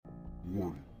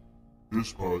Warning.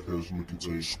 This podcast may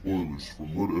contain spoilers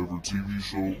from whatever TV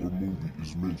show or movie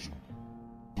is mentioned.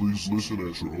 Please listen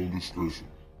at your own discretion.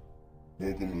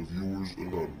 Welcome to Viewers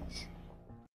Anonymous.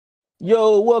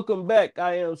 Yo, welcome back.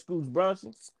 I am Scoots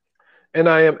Bronson. And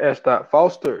I am S.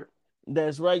 Foster.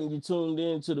 That's right, and you tuned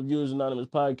in to the Viewers Anonymous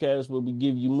podcast where we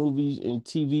give you movies and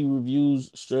TV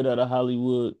reviews straight out of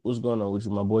Hollywood. What's going on with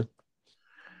you, my boy?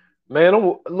 Man,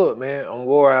 I'm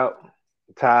wore out,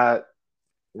 tired.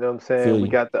 You know what I'm saying? We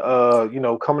got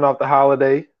the coming off the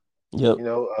holiday. Yep. Ate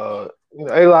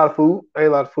a lot of food.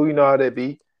 You know how that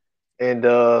be. And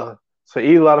so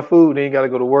eat a lot of food, then you gotta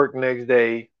go to work the next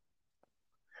day.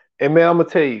 And man, I'm gonna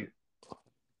tell you,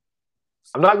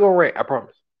 I'm not gonna rant, I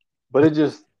promise. But it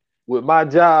just with my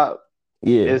job,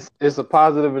 it's a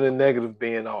positive and a negative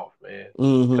being off, man.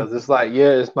 Because it's like, yeah,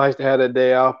 it's nice to have that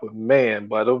day off, but man,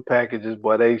 boy, those packages,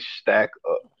 boy, they stack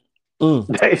up.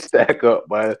 They stack up,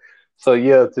 boy. So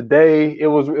yeah, today it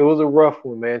was a rough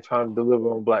one, man, trying to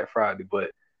deliver on Black Friday,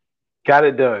 but got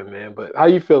it done, man. But how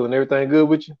you feeling? Everything good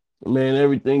with you? Man,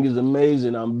 everything is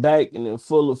amazing. I'm back and in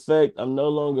full effect. I'm no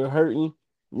longer hurting.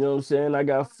 You know what I'm saying? I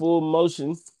got full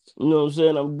motion. You know what I'm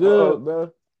saying? I'm good,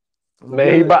 bro.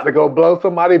 Man, he about to go blow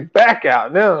somebody back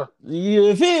out now.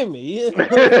 You feel me?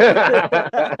 Man,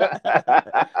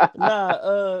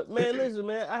 listen,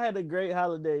 man. I had a great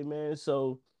holiday, man.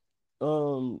 So,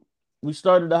 we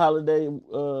started the holiday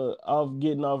off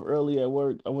getting off early at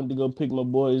work. I went to go pick my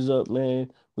boys up,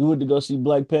 man. We went to go see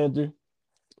Black Panther.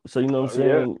 So, you know what I'm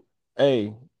saying? Yeah.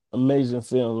 Hey, amazing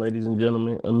film, ladies and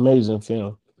gentlemen. Amazing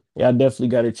film. Yeah, I definitely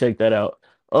got to check that out.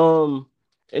 And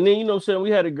then, you know what I'm saying?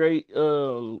 We had a great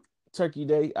Turkey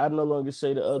Day. I no longer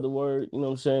say the other word. You know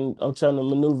what I'm saying? I'm trying to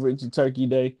maneuver it to Turkey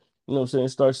Day. You know what I'm saying?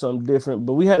 Start something different.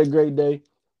 But we had a great day.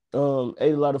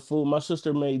 Ate a lot of food. My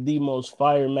sister made the most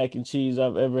fire mac and cheese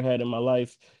I've ever had in my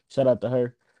life. Shout out to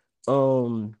her.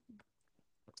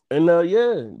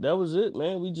 Yeah, that was it,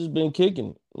 man. We just been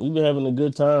kicking it. We've been having a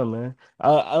good time, man.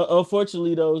 I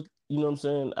unfortunately though, you know what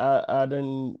I'm saying?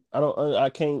 I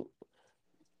can't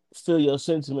feel your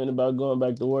sentiment about going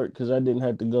back to work because I didn't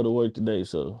have to go to work today.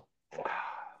 So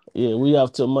yeah, we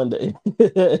off till Monday.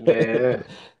 Man.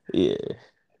 Yeah.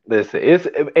 Listen,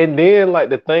 and then like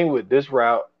the thing with this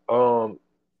route, I've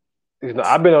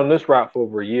been on this route for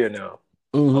over a year now.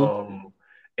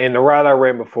 And the route I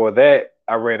ran before that,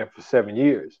 I ran it for 7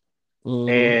 years.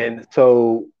 And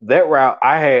so that route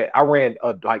I ran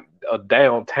a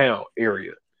downtown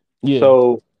area. Yeah.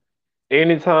 So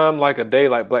anytime like a day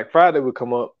like Black Friday would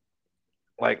come up,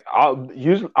 like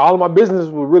usually all of my businesses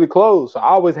were really closed. So I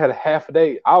always had a half a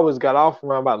day. I always got off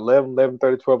around about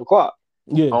 11:30, 12 o'clock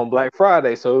on Black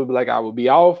Friday. So it would be like I would be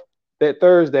off that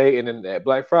Thursday, and then that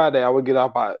Black Friday I would get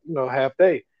off by half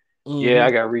day. Yeah,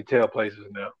 I got retail places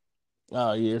now.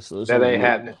 Oh yeah, so that ain't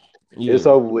happening. Yeah. It's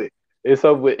over with.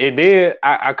 And then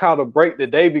I caught a break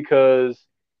today because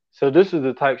this is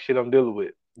the type of shit I'm dealing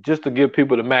with. Just to give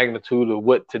people the magnitude of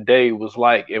what today was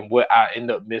like and what I end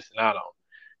up missing out on.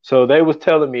 So they was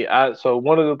telling me, so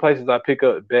one of the places I pick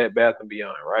up Bed Bath &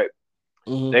 Beyond, right?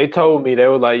 They told me, they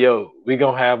were like, yo, we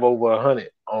gonna have over 100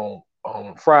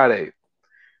 on Friday.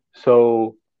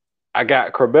 So I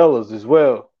got Cabela's as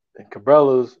well. And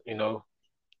Cabela's,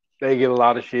 they get a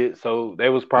lot of shit. So they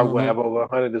was probably gonna have over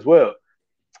 100 as well.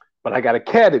 But I got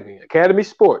Academy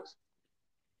Sports.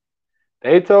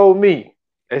 They told me,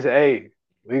 they said, hey,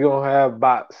 we gonna have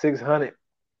about 600.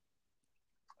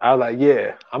 I was like,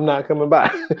 yeah, I'm not coming by.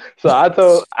 So I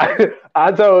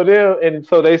told them, and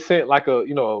so they sent like a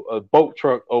boat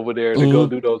truck over there to go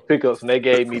do those pickups, and they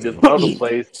gave me this other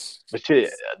place. But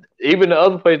shit, even the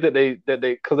other place that they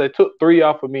because they took 3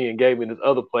 off of me and gave me this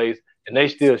other place, and they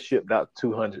still shipped out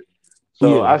 200.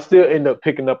 So I still end up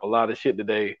picking up a lot of shit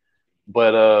today.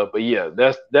 But yeah,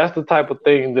 that's the type of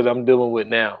thing that I'm dealing with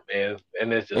now, man.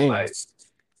 And it's just like,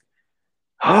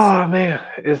 oh man,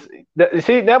 that's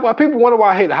why people wonder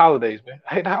why I hate the holidays, man.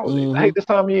 I hate the holidays. I hate this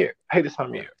time of year.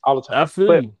 All the time. I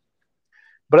feel you.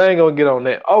 But I ain't gonna get on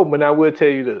that. Oh, but I will tell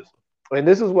you this, and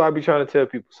this is what I be trying to tell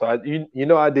people. So I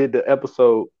did the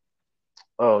episode,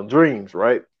 Dreams,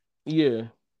 right? Yeah.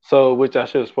 So which I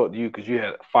should have spoke to you because you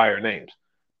had fire names.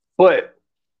 But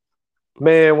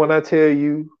man, when I tell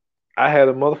you, I had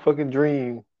a motherfucking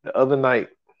dream the other night.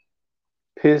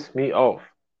 Pissed me off.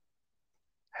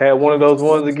 Had one of those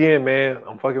ones again, man.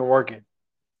 I'm fucking working.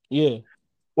 Yeah.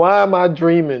 Why am I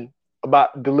dreaming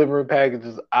about delivering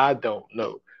packages? I don't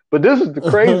know. But this is the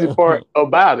crazy part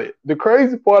about it. The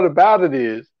crazy part about it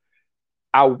is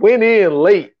I went in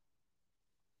late,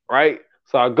 right?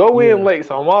 So I go in late,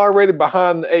 so I'm already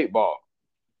behind the 8 ball.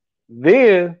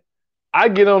 Then I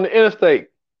get on the interstate.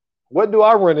 What do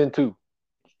I run into?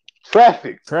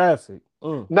 Traffic. Traffic.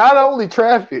 Not only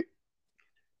traffic,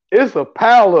 it's a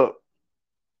pile up.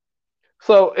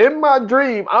 So in my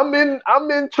dream, I'm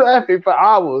in traffic for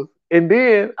hours, and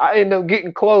then I end up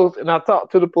getting close, and I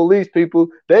talk to the police people.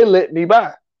 They let me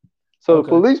by. So the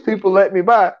police people let me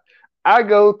by. I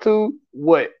go to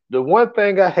what? The one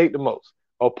thing I hate the most,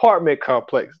 apartment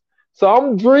complex. So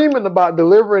I'm dreaming about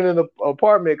delivering in an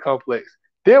apartment complex.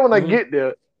 Then when I get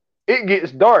there, it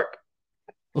gets dark.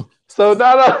 So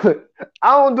now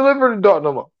I don't deliver the dark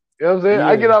no more. You know what I'm saying?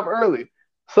 I get off early.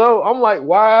 So I'm like,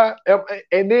 why?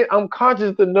 And then I'm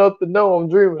conscious enough to know I'm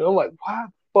dreaming. I'm like, why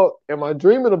the fuck am I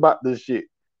dreaming about this shit?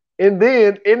 And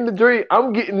then in the dream,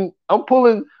 I'm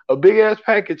pulling a big ass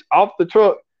package off the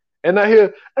truck, and I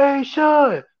hear, "Hey,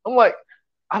 Sean." I'm like,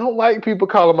 I don't like people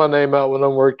calling my name out when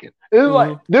I'm working. It's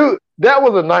like, dude, that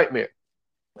was a nightmare.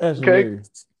 That's okay.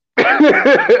 Hilarious.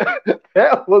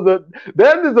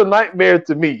 that is a nightmare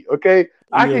to me. Okay,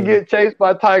 I can get chased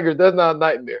by tigers. That's not a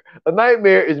nightmare. A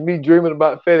nightmare is me dreaming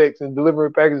about FedEx and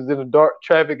delivering packages in the dark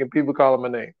traffic and people calling my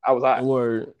name. I was hot.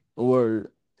 Word.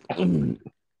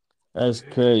 That's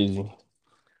crazy.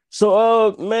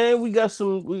 So man, we got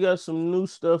some new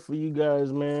stuff for you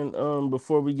guys, man.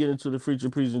 Before we get into the feature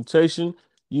presentation,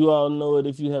 you all know it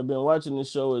if you have been watching the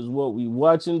show is what we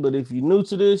watching, but if you're new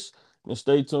to this, then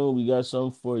stay tuned. We got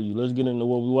something for you. Let's get into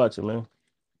what we watching, man.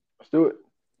 Let's do it.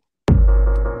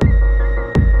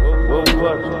 What we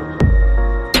watching?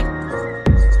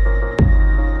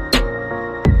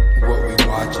 What we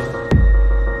watching?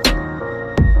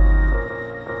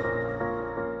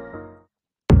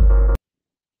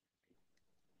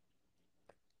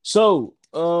 So,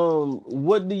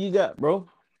 what do you got, bro?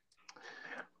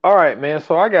 All right, man.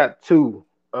 So I got two.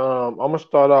 I'm gonna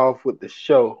start off with the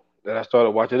show that I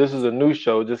started watching. This is a new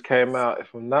show, just came out,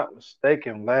 if I'm not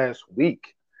mistaken, last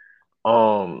week.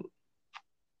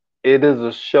 It is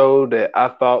a show that I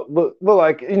thought, but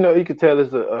like you could tell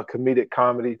it's a comedic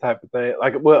comedy type of thing,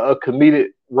 like a comedic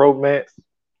romance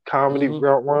comedy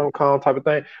rom-com type of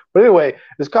thing. But anyway,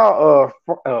 it's called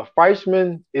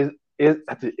Fleischman is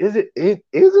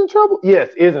in trouble. Yes,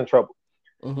 is in trouble,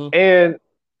 and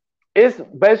it's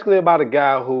basically about a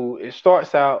guy who it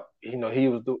starts out.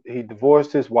 He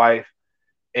divorced his wife,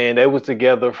 and they was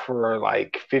together for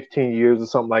like 15 years or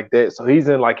something like that. So he's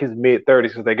in like his mid-30s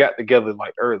because they got together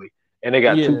like early, and they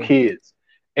got two kids.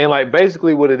 And like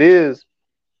basically what it is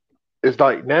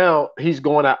like now he's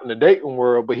going out in the dating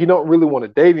world, but he don't really want to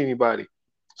date anybody.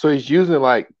 So he's using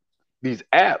like these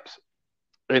apps,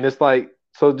 and it's like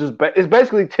it's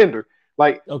basically Tinder.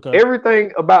 Like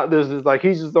everything about this is like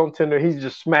he's just on Tinder. He's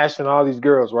just smashing all these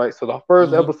girls, right? So the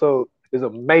first episode is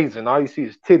amazing. All you see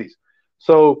is titties.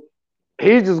 So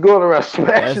he's just going around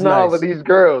smashing all of these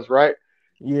girls, right?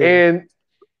 Yeah.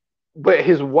 But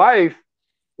his wife,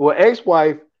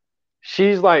 ex-wife,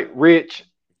 she's like rich,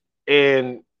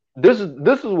 and this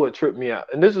is what tripped me out,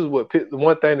 and this is the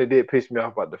one thing that did piss me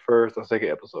off about the first or second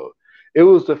episode. It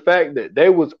was the fact that they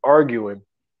was arguing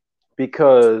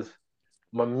because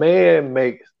my man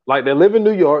makes like they live in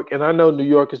New York, and I know New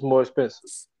York is more expensive,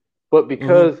 but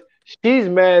because she's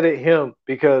mad at him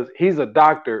because he's a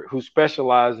doctor who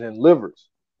specializes in livers,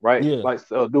 right? Yeah. Like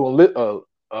doing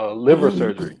liver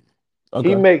surgery.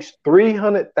 He makes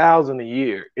 $300,000 a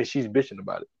year, and she's bitching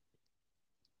about it.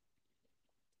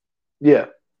 Yeah,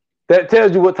 that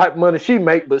tells you what type of money she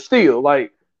make. But still,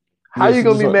 like, how you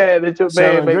gonna be mad that your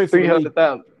man makes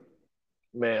 $300,000?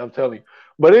 Man, I'm telling you.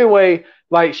 But anyway,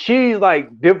 like she's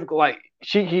like difficult. Like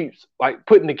she keeps like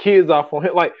putting the kids off on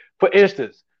him. Like for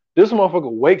instance, this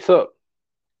motherfucker wakes up.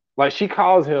 Like she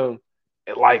calls him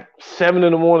at like 7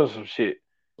 in the morning, some shit,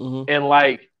 and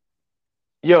like,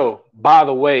 yo, by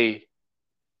the way,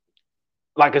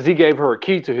 like, cause he gave her a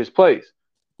key to his place.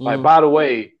 Like, by the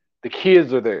way, the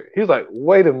kids are there. He's like,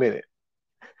 wait a minute.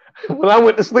 When I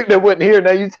went to sleep, they wasn't here.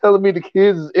 Now you telling me the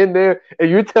kids is in there, and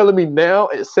you're telling me now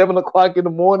at 7 o'clock in the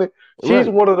morning? She's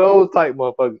one of those type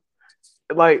motherfuckers.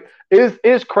 Like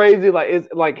it's crazy. Like it's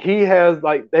like he has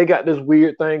like they got this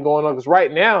weird thing going on. Because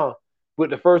right now, with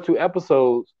the first 2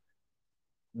 episodes,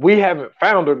 we haven't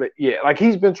found her yet. Like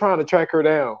he's been trying to track her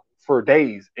down for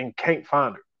days and can't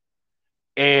find her.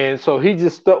 And so he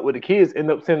just stuck with the kids,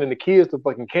 end up sending the kids to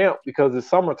fucking camp because it's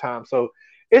summertime. So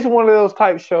it's one of those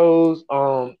type shows.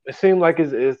 It seems like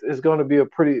it's going to be I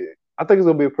think it's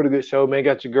going to be a pretty good show, man.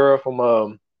 Got your girl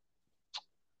from,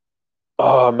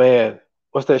 oh man,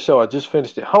 what's that show? I just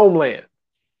finished it. Homeland.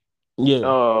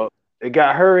 Yeah. It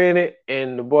got her in it,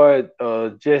 and the boy,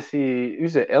 Jesse, you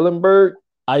said Eisenberg?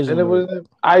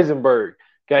 Eisenberg.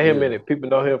 Got him in it. People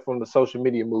know him from the Social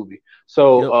Media movie.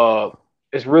 So,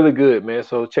 it's really good, man.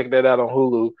 So check that out on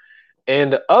Hulu.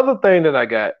 And the other thing that I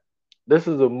got this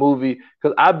is a movie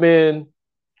because I mean,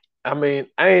 I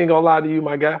ain't gonna lie to you,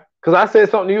 my guy, because I said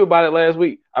something to you about it last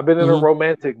week. I've been in a Mm-hmm.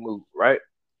 romantic mood, right?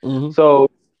 Mm-hmm. So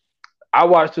I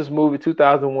watched this movie,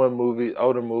 2001 movie,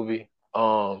 older movie,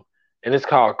 and it's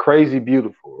called Crazy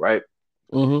Beautiful, right?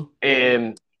 Mm-hmm.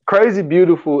 And Crazy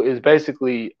Beautiful is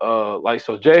basically like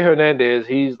so Jay Hernandez,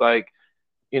 he's like,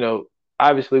 you know,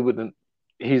 obviously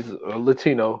he's a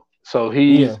Latino, so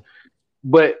Yeah.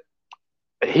 but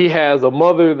he has a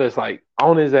mother that's like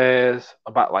on his ass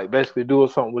about like basically doing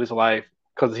something with his life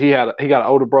because he got an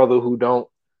older brother who don't,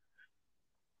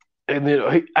 and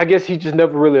then I guess he just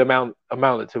never really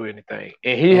amounted to anything,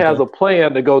 and he has Okay. a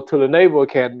plan to go to the Naval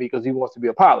Academy because he wants to be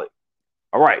a pilot.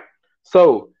 All right,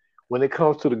 so when it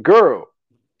comes to the girl,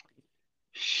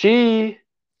 she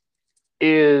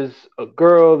is a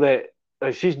girl that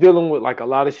she's dealing with like a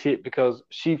lot of shit because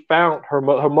she found her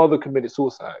mother committed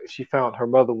suicide. She found her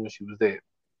mother when she was dead.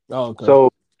 Oh, okay.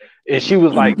 So and she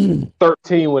was like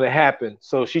 13 when it happened.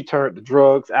 So she turned to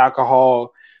drugs,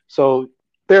 alcohol. So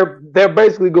they're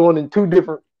basically going in two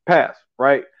different paths,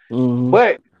 right? Mm-hmm.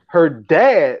 But her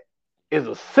dad is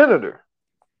a senator,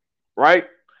 right?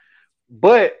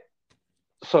 But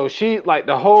so she like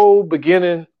the whole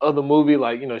beginning of the movie,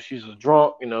 like she's a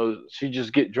drunk, she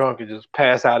just get drunk and just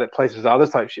pass out at places, all this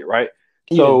type of shit, right?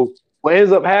 Yeah. So what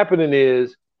ends up happening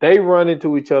is they run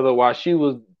into each other while she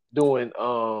was doing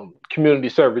community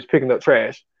service, picking up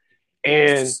trash,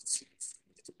 and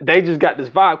they just got this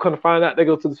vibe. Couldn't find out they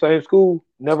go to the same school,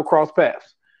 never cross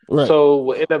paths. Right. So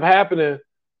what ended up happening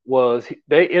was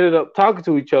they ended up talking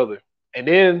to each other, and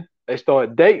then they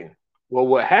started dating. Well,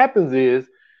 what happens is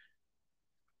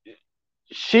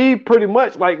she pretty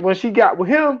much like when she got with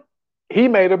him, he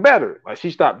made her better. Like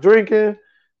she stopped drinking,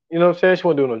 what I'm saying? She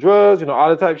wasn't doing no drugs, all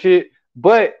that type of shit.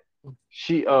 But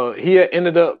he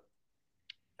ended up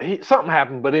something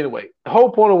happened. But anyway, the whole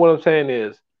point of what I'm saying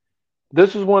is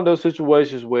this is one of those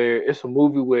situations where it's a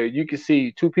movie where you can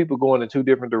see two people going in two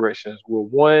different directions. Where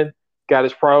one got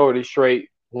his priorities straight,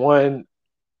 one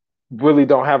really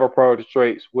don't have a priority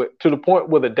straight. To the point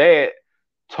where the dad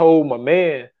told my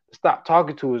man to stop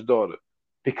talking to his daughter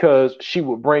because she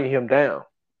would bring him down.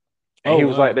 And Oh, he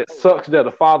was like, wow. that sucks that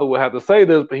a father would have to say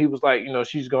this, but he was like,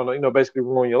 she's gonna, basically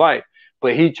ruin your life.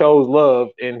 But he chose love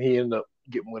and he ended up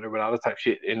getting with her and all this type of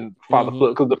shit. And father Mm-hmm.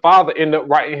 flipped because the father ended up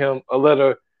writing him a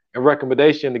letter and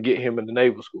recommendation to get him in the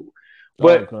naval school. Oh,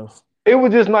 But okay. it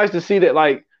was just nice to see that,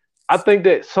 like, I think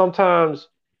that sometimes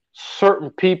certain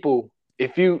people,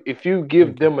 if you give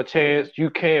Okay. them a chance, you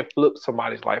can flip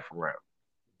somebody's life around.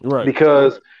 Right.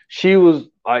 Because she was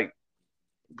like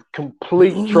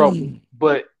complete trouble,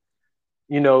 but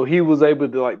he was able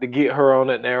to like to get her on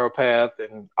that narrow path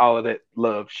and all of that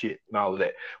love shit and all of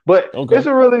that. But Okay. it's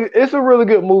a really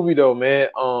good movie though, man.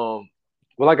 Well,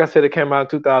 like I said, it came out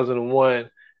in 2001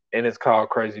 and it's called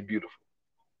Crazy Beautiful.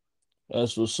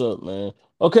 That's what's up, man.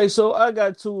 Okay, so I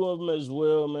got two of them as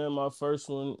well, man. My first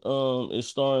one is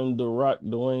starring The Rock,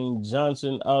 Dwayne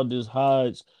Johnson, Aldous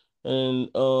Hodge, and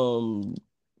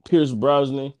Pierce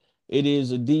Brosnan. It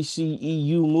is a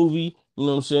DCEU movie. You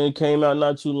know what I'm saying? Came out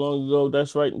not too long ago.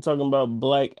 That's right. I'm talking about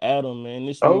Black Adam, man.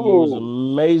 This movie was Oh,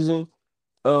 amazing.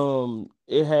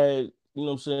 It had, you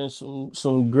know what I'm saying,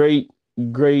 some great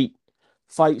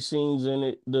fight scenes in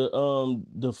it.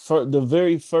 The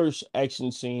very first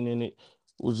action scene in it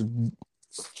was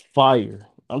fire.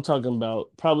 I'm talking about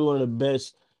probably one of the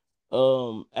best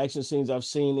action scenes I've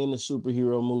seen in a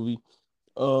superhero movie.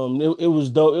 It was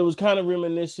dope. It was kind of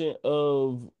reminiscent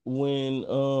of when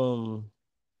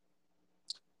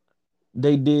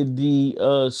they did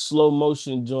the slow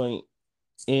motion joint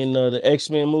in the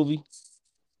X-Men movie.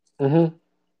 mm-hmm.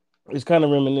 It's kind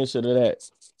of reminiscent of that.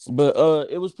 But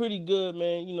it was pretty good,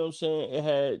 man. You know what I'm saying? It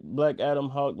had Black Adam,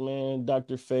 Hawkman,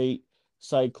 Dr. Fate,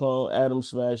 Cyclone, Atom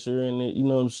Smasher in it, you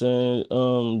know what I'm saying?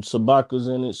 Sabaka's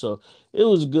in it. So it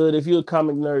was good. If you're a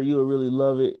comic nerd, you would really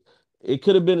love it. It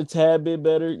could have been a tad bit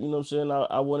better, you know what I'm saying?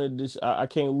 I wanted this, I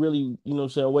can't really, you know what I'm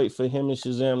saying, wait for him and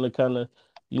Shazam to kind of,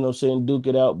 you know what I'm saying, duke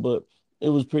it out, but it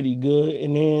was pretty good.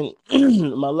 And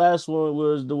then my last one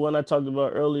was the one I talked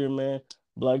about earlier, man.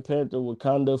 Black Panther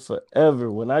Wakanda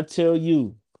Forever. When I tell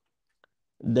you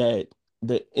that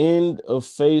the end of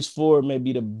phase four may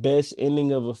be the best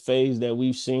ending of a phase that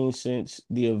we've seen since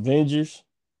the Avengers.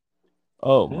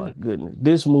 Oh my Mm. goodness.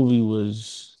 This movie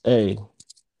was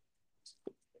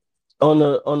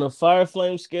on a fire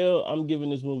flame scale, I'm giving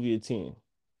this movie a 10.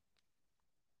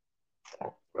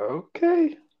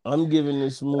 Okay. I'm giving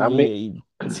this I mean, movie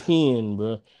a 10,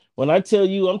 bro. When I tell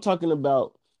you, I'm talking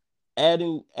about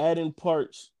adding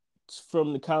parts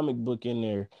from the comic book in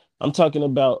there. I'm talking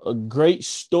about a great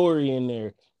story in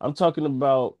there. I'm talking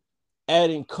about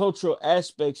adding cultural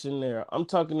aspects in there. I'm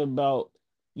talking about,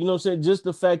 you know what I'm saying, just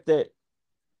the fact that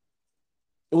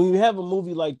when you have a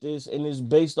movie like this and it's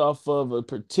based off of a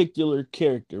particular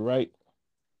character, right?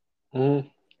 Mm-hmm.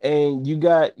 And you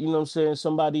got, you know what I'm saying,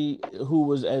 somebody who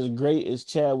was as great as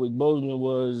Chadwick Boseman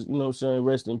was, you know what I'm saying,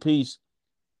 rest in peace.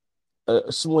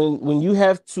 So when you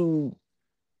have to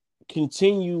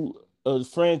continue a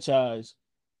franchise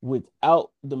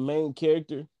without the main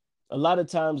character, a lot of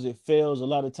times it fails, a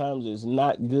lot of times it's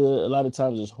not good, a lot of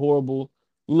times it's horrible.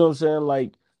 You know what I'm saying?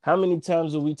 Like, how many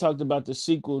times have we talked about the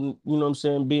sequel, you know what I'm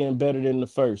saying, being better than the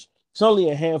first? It's only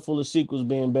a handful of sequels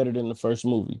being better than the first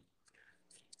movie.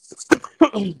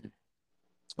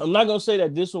 I'm not gonna say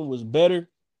that this one was better,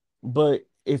 but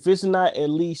if it's not at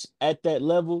least at that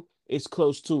level, it's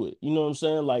close to it. You know what I'm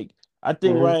saying? Like, I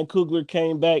think Mm-hmm. Ryan Coogler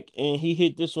came back and he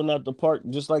hit this one out the park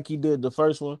just like he did the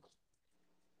first one.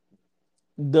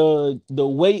 The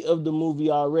weight of the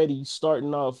movie already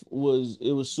starting off was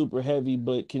super heavy,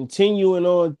 but continuing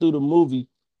on through the movie,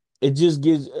 it just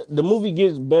gets the movie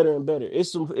gets better and better.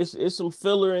 It's some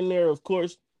filler in there, of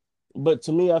course, but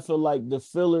to me, I feel like the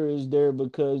filler is there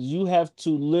because you have to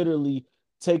literally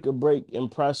take a break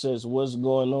and process what's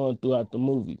going on throughout the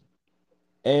movie.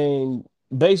 And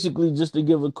basically, just to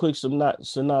give a quick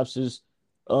synopsis,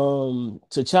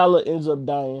 T'Challa ends up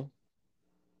dying,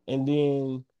 and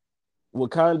then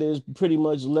Wakanda is pretty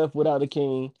much left without a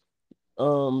king. You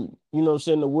know what I'm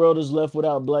saying? The world is left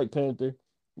without Black Panther.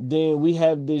 Then we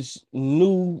have this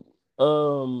new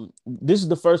this is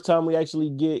the first time we actually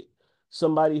get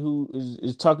somebody who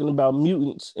is talking about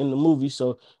mutants in the movie.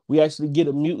 So we actually get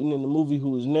a mutant in the movie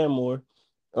who is Namor.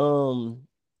 Um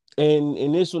and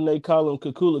in this one they call him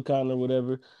Kukulakan or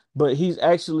whatever, but he's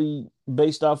actually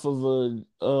based off of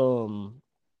an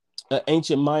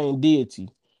ancient Mayan deity.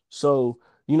 So,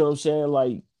 you know what I'm saying?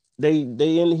 Like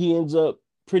he ends up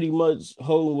pretty much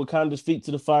holding Wakanda's feet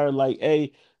to the fire, like,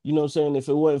 hey, you know what I'm saying? If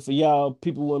it wasn't for y'all,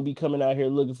 people wouldn't be coming out here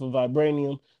looking for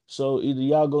vibranium. So either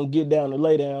y'all gonna get down or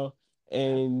lay down.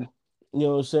 And you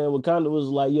know what I'm saying? Wakanda was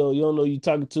like, yo, you don't know who you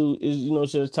talking to, is you know what I'm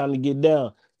saying, it's time to get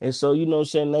down. And so, you know what I'm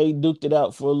saying, they duked it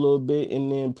out for a little bit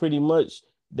and then pretty much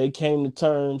they came to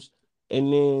terms.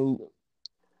 And then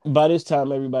by this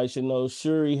time, everybody should know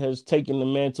Shuri has taken the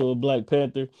mantle of Black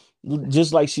Panther,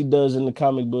 just like she does in the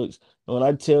comic books. And when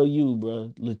I tell you,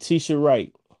 bro, Letitia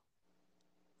Wright,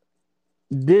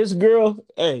 this girl,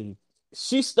 hey,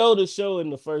 she stole the show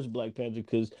in the first Black Panther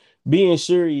because being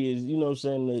Shuri is, you know what I'm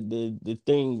saying, the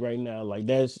thing right now. Like,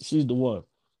 she's the one.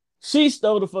 She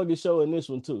stole the fucking show in this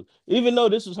one too. Even though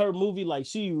this was her movie, like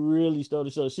she really stole the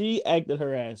show. She acted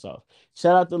her ass off.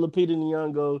 Shout out to Lupita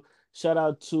Nyong'o. Shout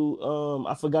out to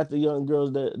I forgot the young girl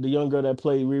that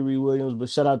played Riri Williams, but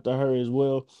shout out to her as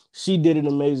well. She did an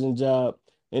amazing job.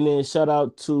 And then shout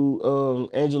out to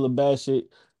Angela Bassett.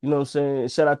 You know what I'm saying?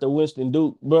 Shout out to Winston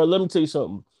Duke. Bro, let me tell you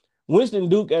something. Winston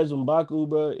Duke as M'Baku,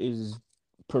 bro, is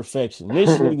perfection.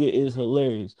 This nigga is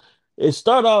hilarious. It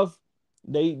start off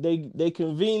they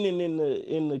convening in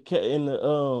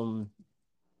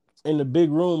the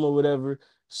big room or whatever.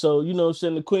 So, you know what I'm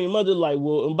saying, the Queen Mother like,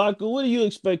 well, M'Baku, what do you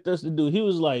expect us to do? He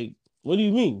was like, what do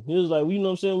you mean? He was like, well, you know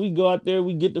what I'm saying, we go out there,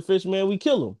 we get the fish man, we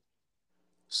kill him.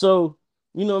 So,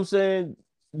 you know what I'm saying,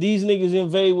 these niggas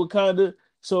invade Wakanda.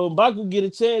 So M'Baku get a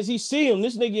chance, he see him,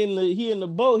 this nigga in the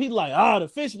boat, he like, the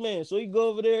fish man. So he go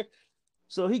over there,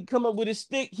 so he come up with his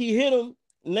stick, he hit him.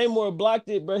 Namor blocked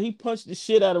it, bro. He punched the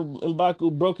shit out of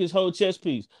M'Baku, broke his whole chest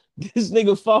piece. This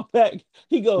nigga fall back.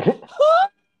 He go, huh?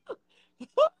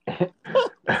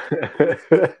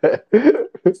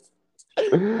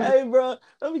 Hey, bro.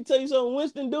 Let me tell you something.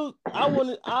 Winston Duke, I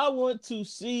want to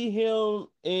see him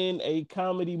in a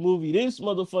comedy movie. This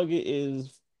motherfucker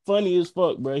is funny as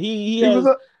fuck, bro. he was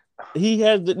a, He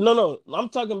has the no. I'm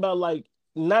talking about like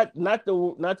not the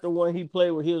one he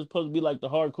played where he was supposed to be like the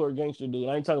hardcore gangster dude.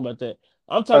 I ain't talking about that.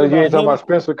 I'm oh, talking you about ain't talking him. about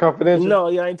Spencer Confidential? No,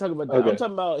 yeah, I ain't talking about that. I'm Okay.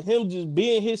 talking about him just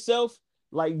being himself,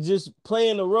 like just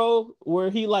playing a role where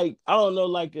he like I don't know,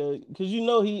 like because you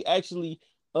know he actually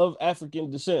of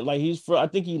African descent. Like he's from I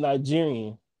think he's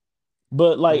Nigerian.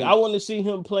 But like I want to see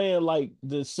him playing like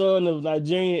the son of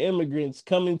Nigerian immigrants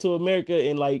coming to America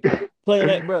and like playing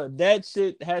that, bro. That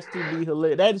shit has to be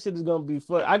hilarious. That shit is gonna be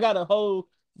fun. I got a whole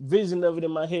vision of it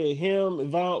in my head. Him,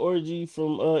 Yvonne Orji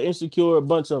from Insecure, a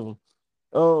bunch of them.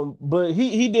 But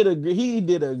he did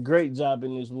a great job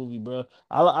in this movie, bro.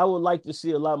 I would like to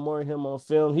see a lot more of him on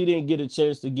film. He didn't get a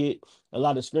chance to get a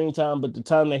lot of screen time, but the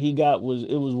time that he got was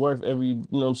worth every you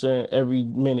know what I'm saying every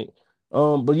minute.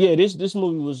 But yeah, this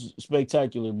movie was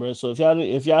spectacular, bro. So if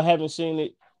y'all haven't seen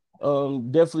it,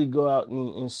 definitely go out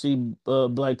and see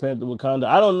Black Panther Wakanda.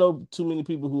 I don't know too many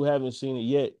people who haven't seen it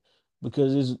yet.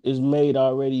 because it's made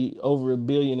already over $1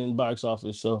 billion in box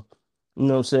office. So, you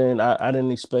know what I'm saying? I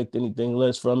didn't expect anything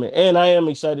less from it. And I am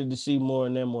excited to see more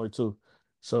and more too.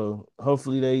 So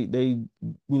hopefully they you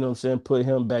know what I'm saying, put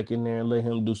him back in there and let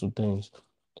him do some things.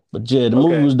 But yeah, the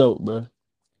movie Okay, was dope, bro.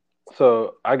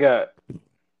 so I got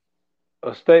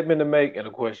a statement to make and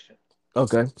a question.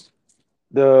 Okay.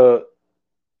 The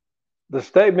the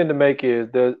statement to make is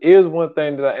there is one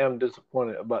thing that I am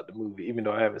disappointed about the movie, even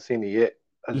though I haven't seen it yet.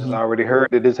 I just Hmm. already heard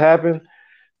that this happened.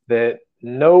 That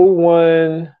no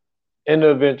one in the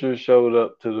Avengers showed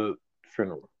up to the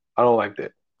funeral. I don't like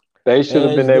that. They should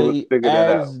have been able to figure that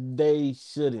out. As they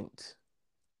shouldn't.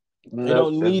 They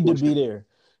Nope, don't that's need to be bullshit. there.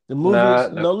 The movie Nah,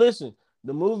 is no, no listen.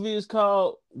 The movie is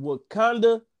called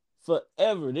Wakanda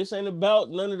Forever. This ain't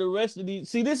about none of the rest of these.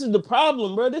 See, this is the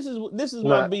problem, bro. This is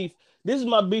my nah, beef. This is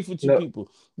my beef with you no,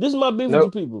 people. This is my beef with you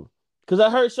nope, people. Because I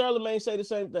heard Charlemagne say the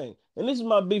same thing. And this is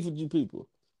my beef with you people.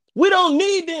 We don't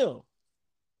need them.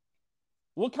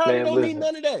 Wakanda man. don't need Listen,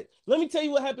 none of that. Let me tell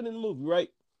you what happened in the movie, right?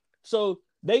 So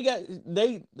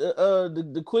the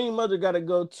Queen Mother gotta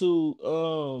go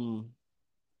to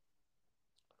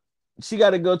she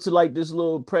got to go to like this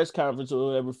little press conference or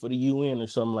whatever for the UN or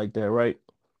something like that, right?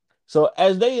 So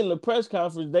as they in the press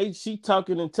conference, she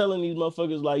talking and telling these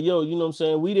motherfuckers like, yo, you know what I'm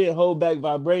saying? We didn't hold back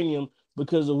vibranium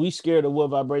because we scared of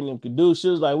what vibranium could do. She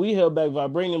was like, we held back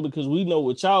vibranium because we know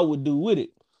what y'all would do with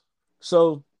it.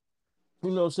 So you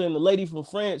know what I'm saying? The lady from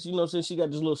France, you know what I'm saying? She got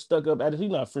this little stuck up attitude. You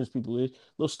know how French people is.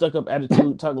 Little stuck up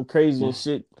attitude, talking crazy and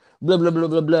shit. Blah, blah, blah,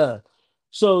 blah, blah.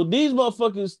 So these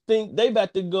motherfuckers think they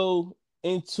about to go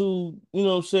into, you know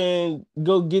what I'm saying,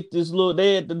 go get this little,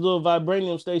 they at the little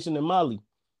vibranium station in Mali.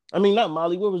 I mean, not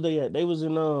Mali. Where was they at? They was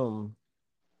in,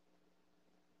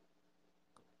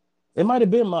 it might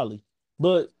have been Mali.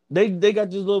 But they got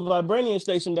this little vibranium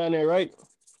station down there, right?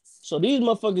 So these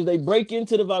motherfuckers, they break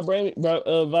into the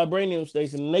vibranium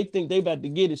station and they think they about to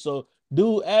get it. So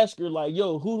dude ask her like,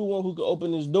 yo, who the one who could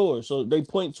open this door? So they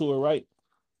point to her, right?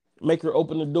 Make her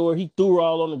open the door. He threw her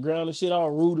all on the ground and shit, all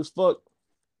rude as fuck.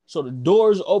 So the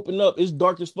doors open up. It's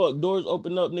dark as fuck. Doors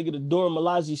open up, nigga. The door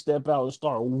Malazi step out and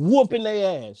start whooping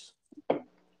their ass.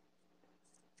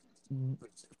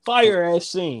 Fire ass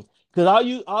scene. Cause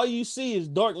all you see is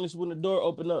darkness when the door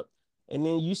open up. And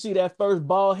then you see that first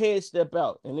bald head step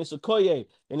out, and it's a Koye.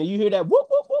 And then you hear that whoop,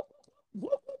 whoop, whoop,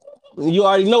 whoop, whoop. And you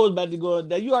already know it's about to go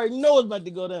down. You already know it's about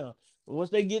to go down. And once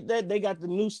they get that, they got the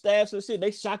new staffs and shit.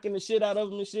 They shocking the shit out of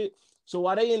them and shit. So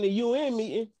while they in the UN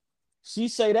meeting, she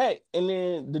say that, and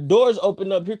then the doors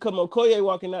open up. Here come Okoye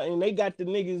walking out, and they got the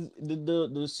niggas,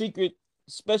 the secret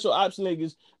special ops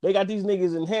niggas. They got these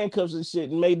niggas in handcuffs and shit,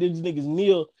 and made these niggas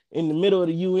kneel in the middle of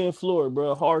the UN floor,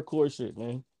 bro. Hardcore shit,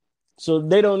 man. So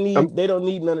they don't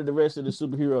need none of the rest of the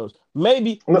superheroes.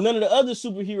 Maybe no, none of the other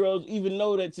superheroes even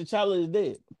know that T'Challa is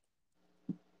dead.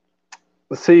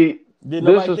 see, Did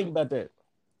this nobody is think about that?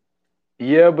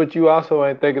 yeah, but you also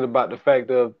ain't thinking about the fact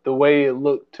of the way it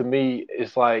looked to me.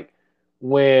 It's like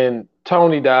when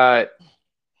Tony died,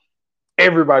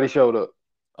 everybody showed up,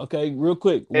 Okay, real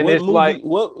quick. and What it's movie? like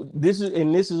This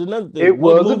is another thing. it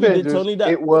What was movie did Avengers. Tony die?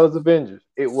 It was Avengers.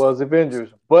 It was Avengers.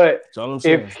 But That's all I'm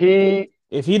if saying. he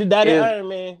If he'd have died in is, Iron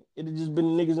Man, it'd have just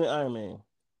been niggas in Iron Man.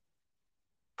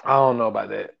 I don't know about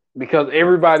that because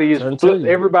everybody is Trying to tell flip.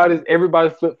 you.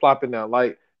 Everybody's flip flopping now.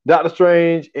 Like Doctor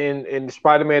Strange and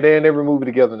Spider Man, they're in every movie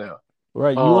together now.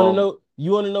 Right. You want to Um, know?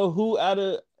 You want to know who out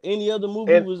of any other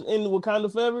movie and was in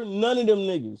Wakanda Forever? None of them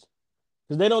niggas,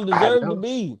 because they don't I deserve to know.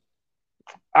 be.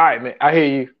 All right, man. I hear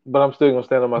you, but I'm still gonna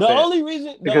stand on my The stance only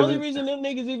reason, the because only reason them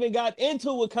niggas even got into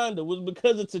Wakanda was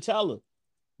because of T'Challa.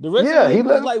 The rest of the yeah, he niggas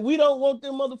was let like, we don't want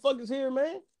them motherfuckers here,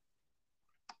 man.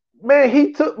 man.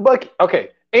 He took Bucky. Okay.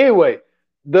 Anyway,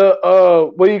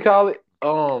 the what do you call it?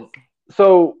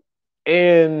 So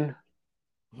in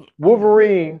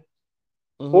Wolverine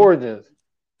Mm-hmm. Origins,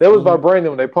 there was Mm-hmm.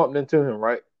 vibranium they pumped into him,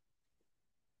 right?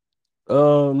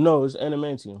 No, it's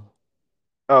adamantium.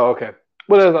 Oh, okay.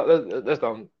 Well, that's the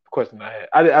only question I had.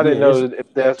 I Yeah, didn't it's know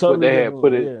if that's what totally they had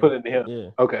different one. Yeah, put into him. yeah.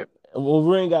 Okay,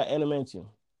 Wolverine got adamantium.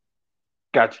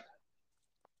 gotcha.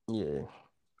 Yeah,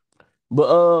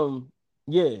 but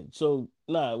yeah. So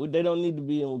nah, they don't need to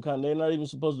be in Wakanda. They're not even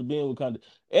supposed to be in Wakanda.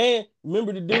 And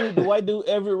remember the white dude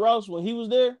Everett Ross when he was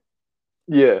there,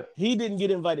 Yeah. he didn't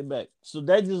get invited back. So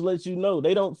that just lets you know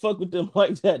they don't fuck with them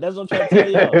like that. That's what I'm trying to tell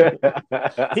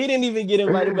y'all. He didn't even get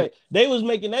invited back. They was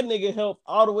making that nigga help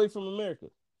all the way from America.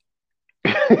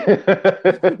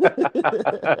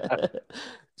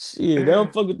 Shit, they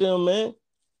don't fuck with them, man.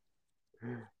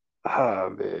 Ah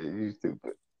man, you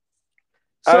stupid.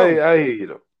 So I hear you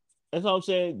though. that's all I'm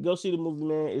saying. Go see the movie,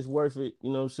 man. It's worth it.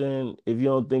 You know what I'm saying? If you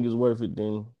don't think it's worth it,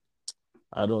 then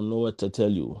I don't know what to tell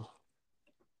you.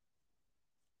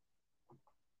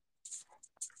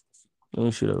 Let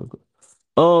me see that real quick.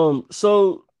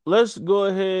 So let's go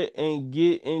ahead and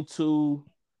get into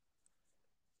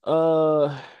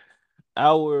uh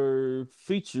our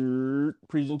featured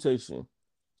presentation.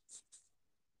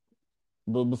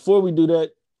 But before we do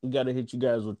that, we gotta hit you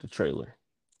guys with the trailer.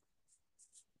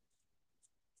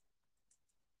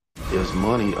 Is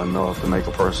money enough to make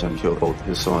a person kill both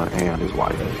his son and his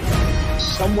wife?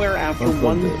 Somewhere after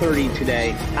 1:30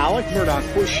 today, Alec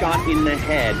Murdaugh was shot in the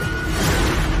head.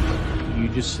 You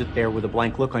just sit there with a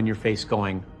blank look on your face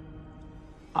going,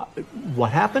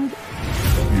 what happened?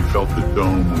 You felt the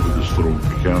dome over this little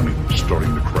county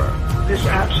starting to crack. This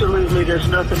absolutely has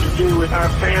nothing to do with our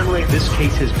family. This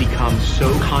case has become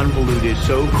so convoluted,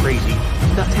 so crazy.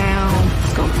 The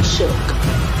town's gonna shook.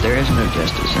 There is no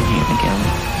justice in Hampton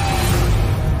County.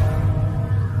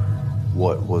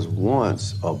 What was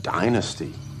once a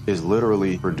dynasty is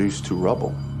literally reduced to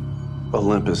rubble.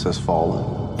 Olympus has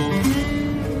fallen.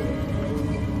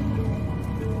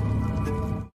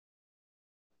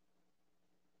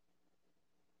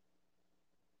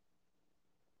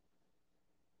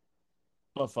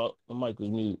 My fault. My mic was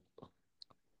mute.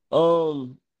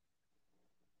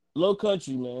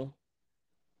 Lowcountry, man.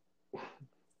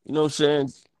 You know what I'm saying?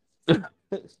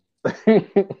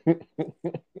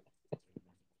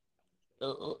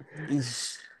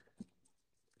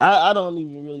 I don't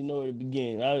even really know where to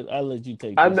begin. I'll let you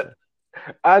take this.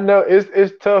 I know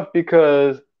it's tough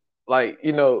because, like,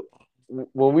 you know,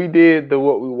 when we did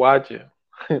what we watching,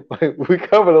 like, we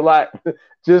covered a lot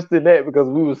just in that because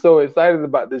we were so excited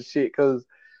about this shit. Cause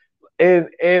and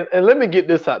let me get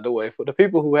this out the way for the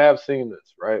people who have seen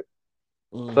this, right?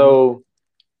 Mm-hmm. So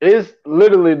it's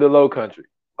literally the Lowcountry.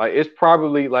 Like, it's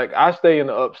probably, like, I stay in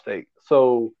the upstate,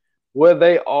 so where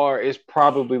they are is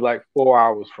probably like 4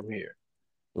 hours from here.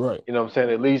 Right. You know what I'm saying?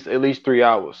 At least 3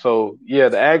 hours. So yeah,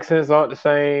 the accents aren't the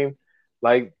same.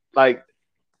 Like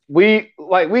we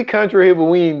country here, but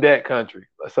we ain't that country.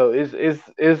 So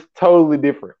it's totally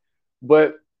different.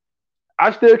 But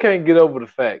I still can't get over the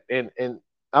fact, and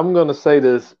I'm gonna say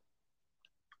this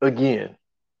again.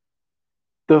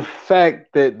 The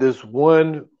fact that this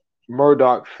one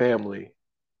Murdaugh family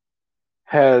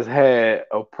has had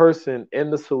a person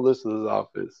in the solicitor's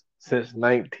office since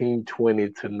 1920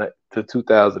 to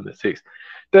 2006.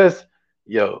 That's,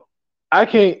 yo, I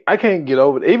can't get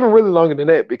over it. Even really longer than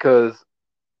that because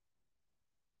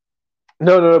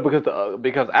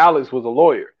because Alex was a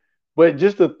lawyer. But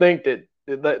just to think that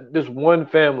this one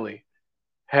family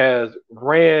has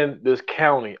ran this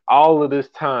county all of this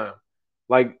time,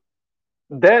 like,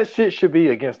 that shit should be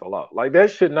against the law. Like,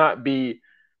 that should not be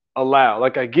allowed.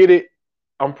 Like, I get it.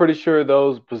 I'm pretty sure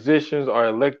those positions are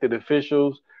elected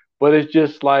officials, but it's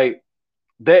just like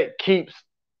that keeps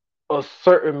a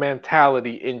certain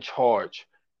mentality in charge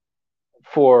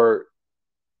for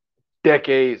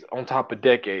decades on top of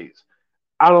decades.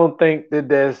 I don't think that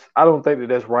that's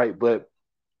right,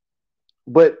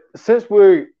 but since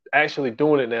we're actually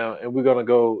doing it now and we're gonna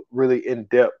go really in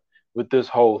depth with this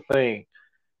whole thing,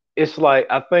 it's like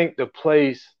I think the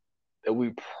place that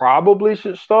we probably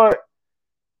should start,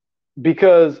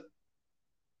 because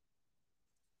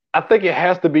I think it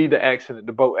has to be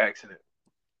the boat accident.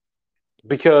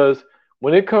 Because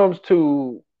when it comes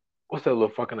to, what's that little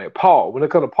fucking name? Paul. When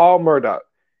it comes to Paul Murdaugh,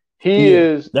 he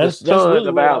is the son really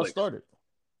of Alex. Started.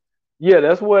 Yeah,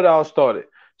 that's where it all started.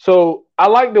 So I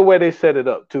like the way they set it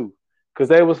up too. Because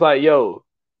they was like, yo,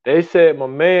 they said, my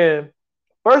man,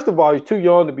 first of all, he's too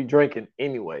young to be drinking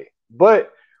anyway.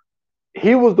 But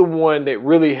he was the one that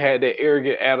really had that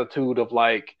arrogant attitude of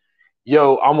like,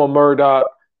 yo, I'm a Murdaugh.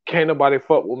 Can't nobody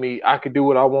fuck with me. I could do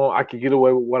what I want. I could get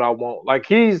away with what I want. Like,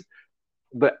 he's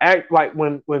the act, like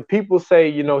when people say,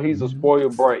 you know, he's a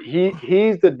spoiled brat,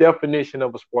 he's the definition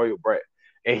of a spoiled brat.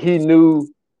 And he knew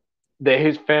that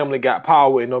his family got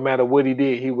power, and no matter what he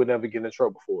did, he would never get in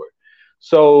trouble for it.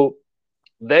 So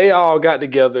they all got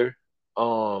together,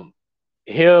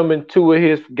 him and two of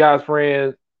his guys'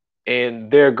 friends and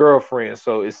their girlfriends.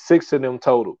 So it's 6 of them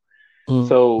total.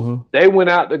 So they went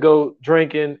out to go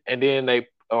drinking, and then they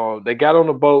got on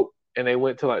the boat and they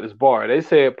went to like this bar. They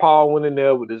said Paul went in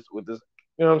there with this, you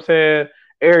know what I'm saying,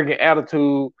 arrogant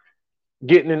attitude,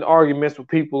 getting in arguments with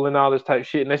people and all this type of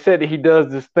shit. And they said that he does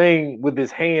this thing with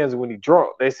his hands when he's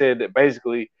drunk. They said that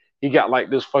basically he got like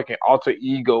this fucking alter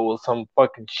ego or some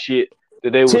fucking shit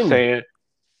that they were saying.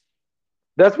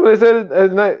 That's what they said.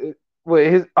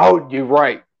 You're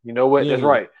right. You know what? Yeah, that's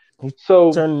right.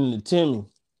 So turning into Timmy.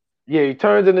 Yeah, he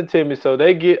turns into Timmy. So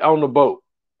they get on the boat,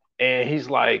 and he's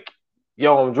like,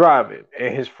 yo, I'm driving.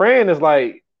 And his friend is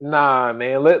like, nah,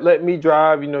 man, let me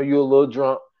drive. You know, you're a little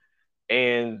drunk.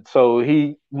 And so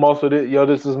he muscled it. Yo,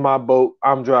 this is my boat.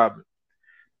 I'm driving.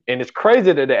 And it's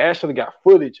crazy that they actually got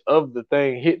footage of the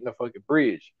thing hitting the fucking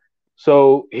bridge.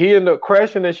 So he ended up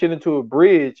crashing that shit into a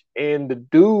bridge. And the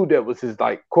dude that was his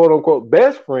like quote unquote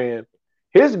best friend,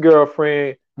 his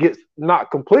girlfriend gets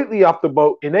knocked completely off the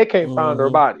boat and they can't find her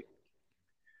body.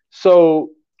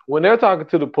 So when they're talking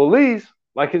to the police,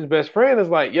 like his best friend is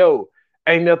like, yo,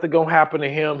 ain't nothing gonna happen to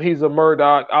him. He's a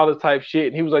Murdoch, all this type shit.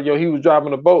 And he was like, yo, he was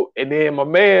driving a boat. And then my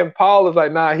man Paul is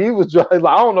like, nah, he was driving.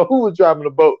 Like, I don't know who was driving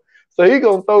the boat. So he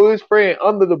gonna throw his friend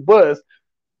under the bus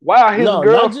while his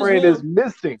girlfriend is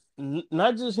missing.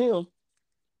 Not just him.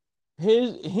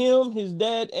 His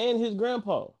dad, and his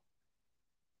grandpa.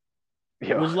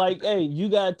 It was like, hey, you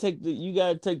gotta take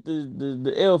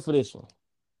the L for this one.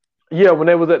 Yeah, when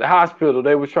they was at the hospital,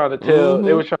 they were trying to tell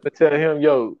him,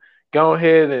 yo, go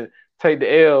ahead and take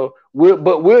the L.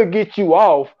 We'll get you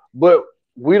off, but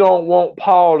we don't want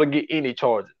Paul to get any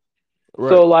charges. Right.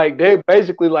 So like they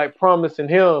basically like promising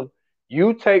him,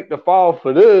 you take the fall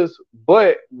for this,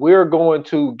 but we're going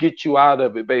to get you out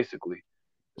of it, basically.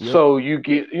 Yep. So you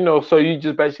get, so you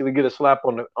just basically get a slap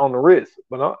on the wrist.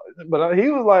 But he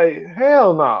was like,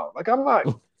 hell no, like I'm not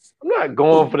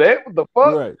going for that. What the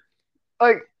fuck? Right.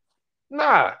 Like,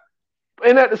 nah.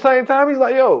 And at the same time, he's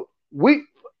like, yo, we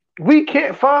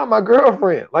can't find my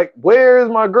girlfriend. Like, where is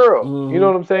my girl? Mm-hmm. You know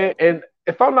what I'm saying? And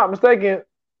if I'm not mistaken,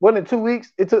 wasn't it 2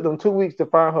 weeks? It took them 2 weeks to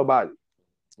find her body.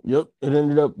 Yep. It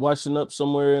ended up washing up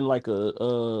somewhere in like a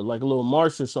little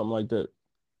marsh or something like that.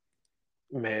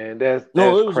 Man, that's it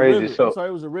was crazy. A river. So, I'm sorry,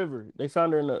 it was a river. They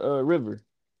found her in a river.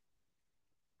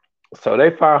 So they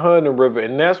found her in the river,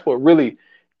 and that's what really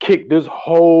kicked this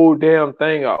whole damn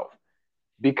thing off.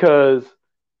 Because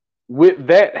with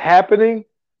that happening,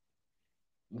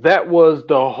 that was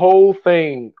the whole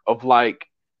thing of like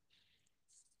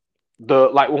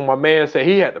when my man said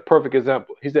he had the perfect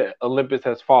example. He said Olympus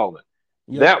has fallen.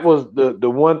 Yep. That was the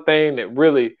one thing that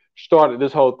really started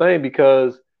this whole thing,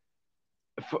 because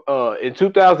in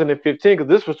 2015, because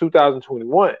this was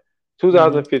 2021,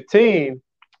 2015,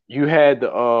 you had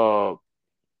the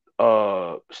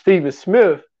Stephen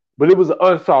Smith, but it was an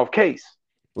unsolved case.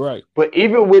 Right. But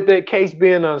even with that case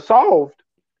being unsolved,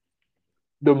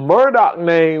 the Murdoch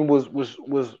name was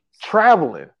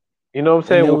traveling. You know what I'm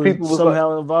saying? When people was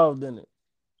somehow involved in it.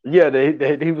 Yeah,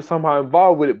 he was somehow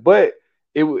involved with it, but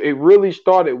it really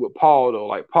started with Paul though.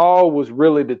 Like Paul was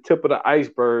really the tip of the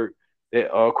iceberg that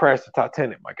crashed the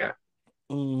Titanic, my guy.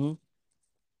 Mm-hmm.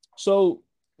 So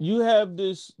you have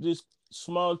this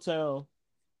small town,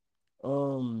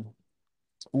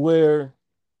 where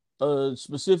a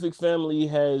specific family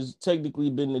has technically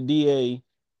been the DA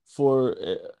for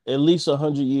at least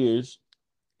 100 years.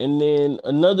 And then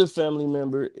another family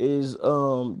member is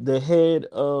the head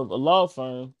of a law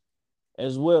firm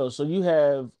as well. So you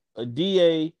have a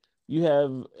DA, you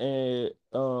have a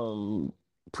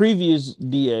previous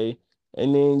DA,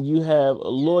 and then you have a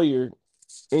lawyer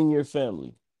in your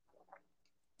family.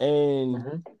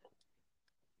 And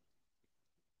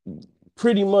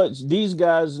pretty much these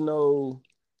guys know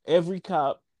every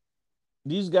cop.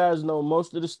 These guys know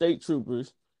most of the state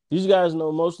troopers. These guys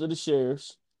know most of the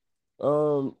sheriffs.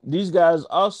 These guys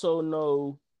also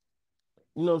know,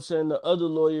 you know what I'm saying, the other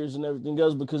lawyers and everything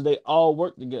else, because they all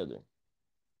work together.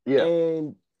 Yeah.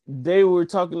 And they were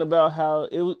talking about how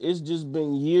it's just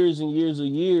been years and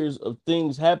years of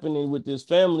things happening with this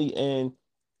family, and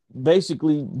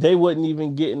basically they wasn't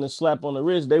even getting a slap on the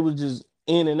wrist. They was just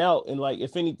in and out, and like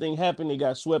if anything happened, they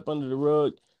got swept under the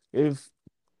rug.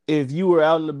 If you were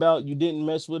out and about, you didn't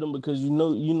mess with them because you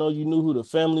knew who the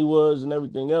family was and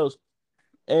everything else.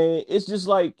 And it's just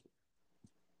like,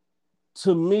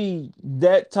 to me,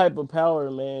 that type of power,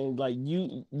 man, like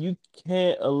you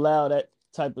can't allow that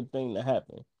type of thing to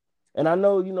happen. And I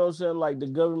know, you know what I'm saying, like the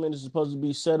government is supposed to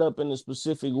be set up in a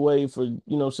specific way for, you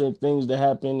know what I'm saying, things to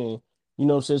happen, and, you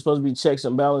know what I'm saying, it's supposed to be checks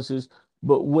and balances.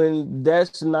 But when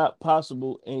that's not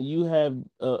possible and you have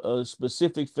a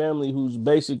specific family who's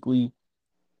basically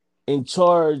in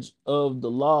charge of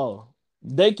the law,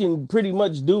 they can pretty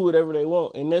much do whatever they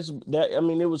want. And I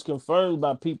mean, it was confirmed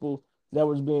by people that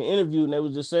was being interviewed, and they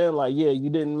was just saying like, yeah, you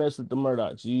didn't mess with the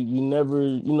Murdochs. You never,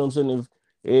 you know what I'm saying,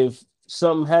 if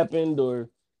something happened, or,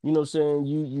 you know what I'm saying,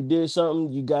 you did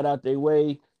something, you got out their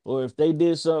way, or if they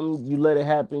did something, you let it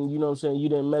happen, you know what I'm saying, you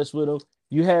didn't mess with them.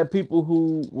 You had people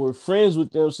who were friends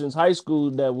with them since high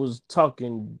school that was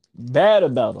talking bad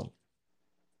about them.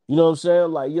 You know what I'm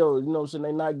saying? Like, yo, you know what I'm saying?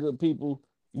 They're not good people.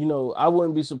 You know, I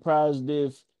wouldn't be surprised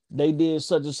if they did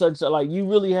such and such. Like, you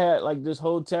really had like this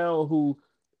whole town who,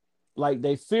 like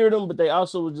they feared him, but they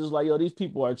also was just like, yo, these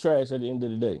people are trash at the end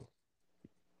of the day.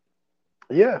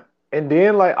 Yeah. And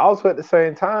then like also at the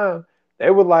same time,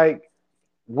 they were like,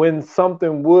 when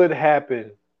something would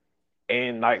happen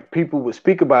and like people would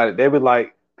speak about it, they would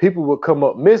like people would come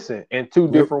up missing in two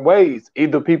different ways.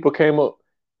 Either people came up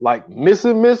like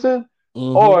missing,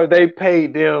 or they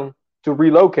paid them to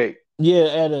relocate.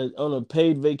 Yeah, on a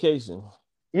paid vacation.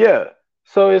 Yeah.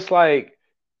 So it's like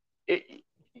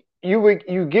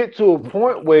you get to a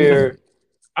point where,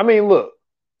 I mean, look,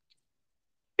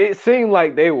 it seemed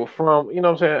like they were from, you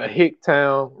know what I'm saying, a hick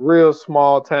town, real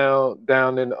small town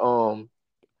down in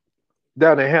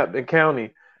Hampton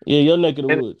County. Yeah, your neck of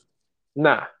the woods.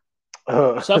 Nah.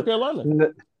 South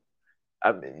Carolina.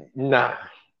 I mean, nah.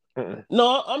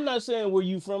 No, I'm not saying where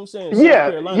you from. I'm saying South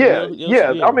Carolina.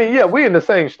 Yeah. I mean, yeah, we in the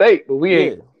same state, but we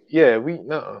ain't. Yeah, we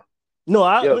no. No,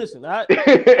 listen. Out of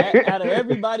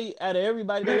everybody that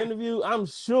interview, I'm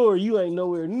sure you ain't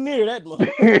nowhere near that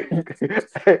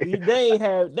motherfucker. they ain't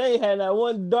had that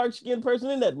one dark skinned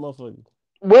person in that motherfucker.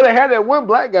 Well, they had that one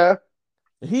black guy.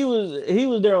 He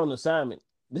was there on assignment.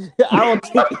 I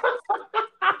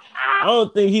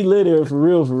don't think he lived there for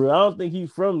real. I don't think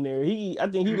he's from there. I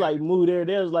think he like moved there.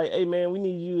 They was like, hey man, we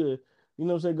need you to, you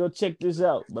know what I'm saying, go check this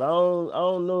out. But I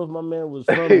don't know if my man was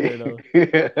from there though.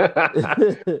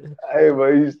 Hey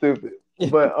man, you stupid.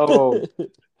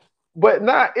 But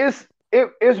nah, it's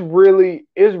really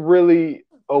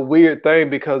a weird thing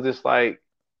because it's like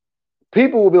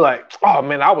people will be like, oh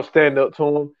man, I would stand up to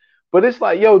him. But it's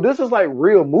like, yo, this is like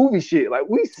real movie shit. Like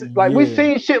we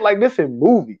seen shit like this in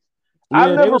movies. Yeah,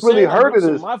 I've never really heard of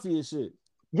this mafia shit.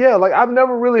 Yeah, like I've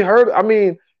never really heard. I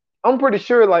mean, I'm pretty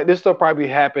sure like this stuff probably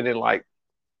happened in like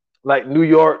New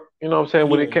York. You know what I'm saying?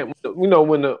 When it came, you know,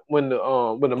 when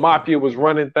the mafia was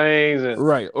running things and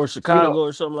right, or Chicago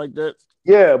or something like that.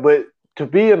 Yeah, but to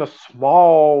be in a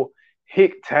small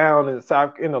hick town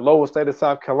in the lower state of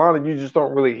South Carolina, you just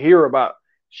don't really hear about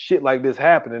shit like this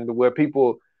happening to where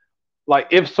people. Like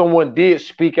if someone did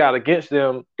speak out against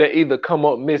them, they either come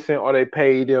up missing or they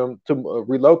pay them to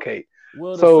relocate.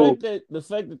 Well, the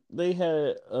fact that they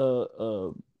had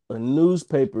a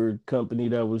newspaper company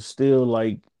that was still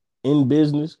like in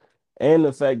business, and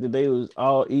the fact that they was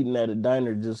all eating at a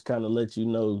diner just kind of let you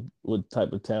know what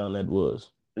type of town that was.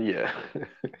 Yeah,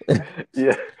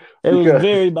 yeah. It was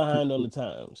very behind on the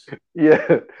times.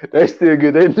 Yeah, they still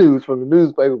get their news from the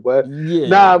newspaper, but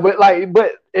yeah.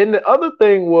 But and the other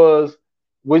thing was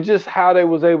just how they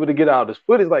was able to get all this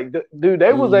footage. Like, dude,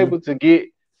 they was able to get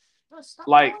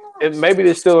like, and maybe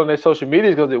they're still on their social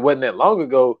media because it wasn't that long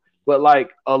ago. But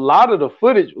like a lot of the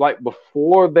footage, like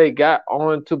before they got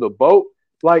onto the boat,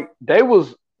 like they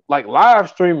was like live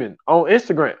streaming on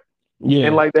Instagram. Yeah.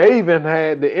 And like they even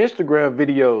had the Instagram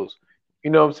videos, you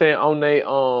know what I'm saying, on they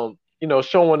you know,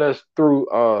 showing us through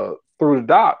the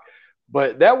doc.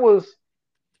 But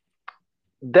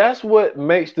that's what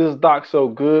makes this doc so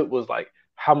good was like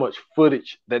how much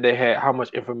footage that they had, how much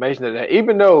information that they had.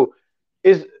 Even though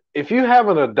if you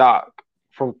having a doc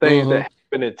from things that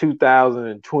happened in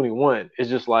 2021, it's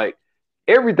just like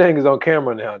everything is on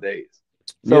camera nowadays.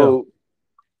 So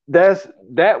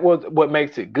that was what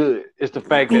makes it good. It's the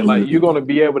fact that like you're gonna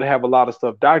be able to have a lot of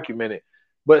stuff documented.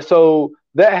 But so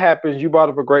that happens. You brought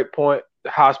up a great point,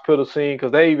 the hospital scene,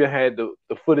 because they even had the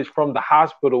footage from the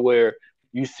hospital where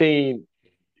you seen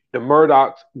the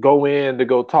Murdochs go in to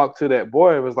go talk to that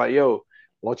boy and was like, yo,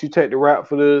 once you take the rap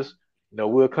for this, you know,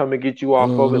 we'll come and get you off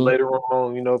of it later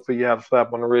on, you know, for you have a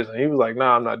slap on the wrist. And he was like,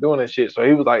 nah, I'm not doing that shit. So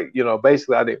he was like, you know,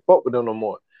 basically I didn't fuck with them no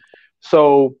more.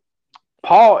 So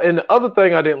Paul, and the other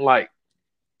thing I didn't like,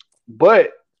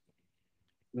 but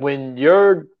when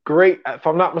your if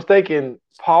I'm not mistaken,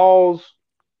 Paul's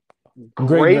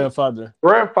great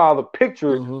grandfather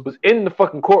picture was in the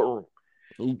fucking courtroom.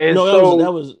 And no,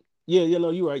 that was you know,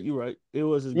 you're right. It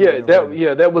was his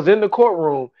that was in the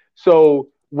courtroom. So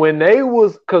when they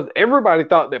was, because everybody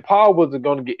thought that Paul wasn't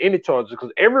going to get any charges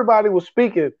because everybody was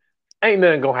speaking, ain't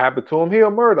nothing gonna happen to him. He a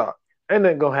Murdoch, ain't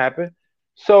nothing gonna happen.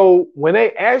 So when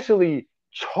they actually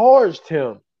charged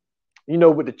him, you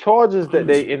know, with the charges that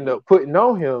they ended up putting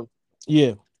on him,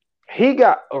 he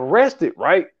got arrested,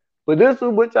 right? But this is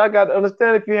what I got to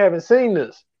understand if you haven't seen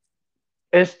this.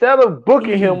 Instead of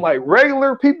booking him like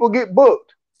regular people get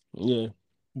booked,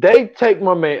 they take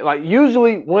my man. Like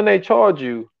usually when they charge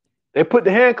you, they put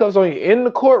the handcuffs on you in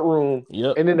the courtroom,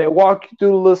 and then they walk you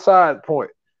through the little side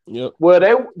point.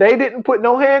 Well, they didn't put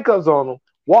no handcuffs on him.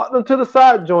 Walked him to the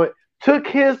side joint, took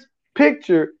his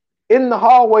picture in the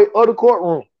hallway of the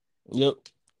courtroom.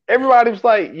 Everybody was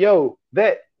like, yo,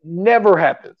 that never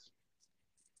happens.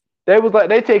 They was like,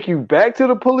 they take you back to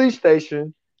the police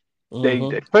station,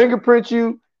 They fingerprint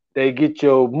you. They get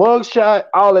your mug shot,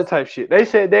 all that type of shit. They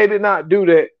said they did not do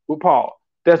that with Paul.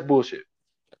 That's bullshit.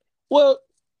 Well,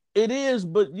 it is,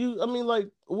 but I mean, like,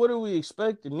 what are we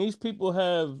expecting? These people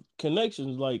have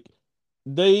connections. Like,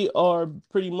 they are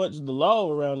pretty much the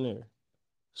law around there.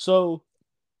 So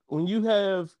when you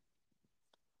have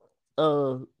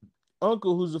uncle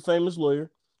who's a famous lawyer,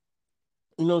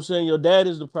 you know what I'm saying? Your dad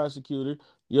is the prosecutor.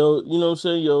 You know what I'm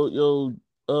saying?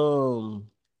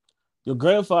 Your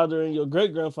grandfather and your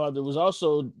great grandfather was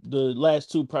also the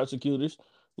last two prosecutors.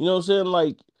 You know what I'm saying?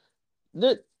 Like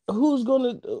that. Who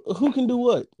can do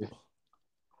what?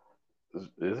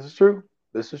 This is true.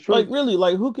 This is true. Like really,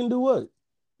 like who can do what?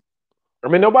 I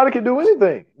mean, nobody can do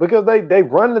anything because they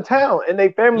run the town and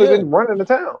they family been running the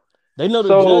town. They know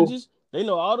the judges. They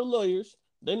know all the lawyers.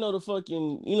 They know the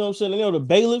fucking, you know what I'm saying? They know the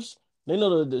bailiffs. They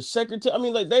know the secretary. I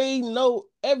mean, like they know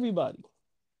everybody.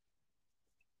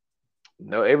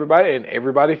 Know everybody and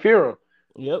everybody fear them.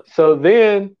 Yep. So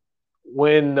then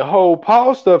when the whole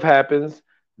Paul stuff happens,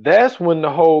 that's when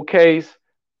the whole case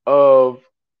of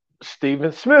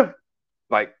Stephen Smith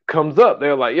like comes up.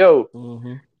 They're like,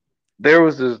 yo, there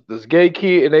was this gay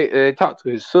kid, and they talked to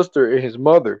his sister and his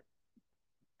mother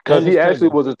because he actually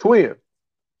was a twin.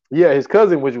 Yeah, his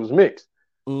cousin, which was mixed.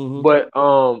 But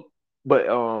so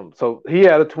he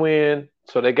had a twin.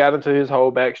 So they got into his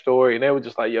whole backstory, and they were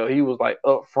just like, yo, he was like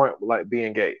upfront with like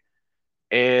being gay.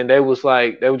 And they were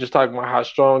just talking about how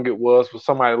strong it was for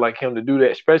somebody like him to do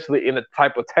that, especially in the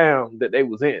type of town that they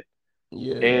was in.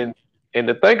 Yeah. And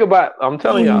to think about, I'm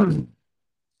telling y'all,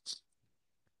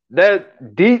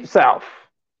 that deep south,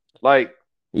 like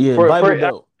Bible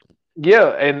Belt. Yeah,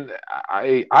 and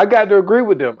I got to agree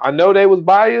with them. I know they was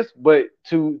biased, but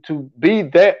to be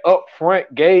that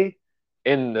upfront gay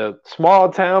in the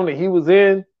small town that he was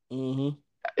in,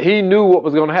 he knew what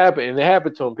was going to happen, and it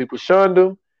happened to him. People shunned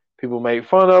him, people made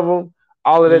fun of him,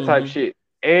 all of that type of shit.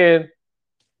 And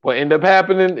what ended up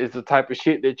happening is the type of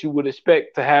shit that you would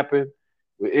expect to happen.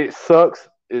 It sucks.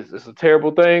 It's a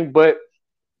terrible thing, but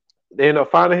they end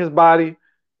up finding his body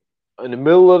in the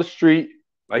middle of the street.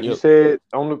 Like you said,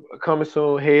 on the coming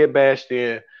soon, head bashed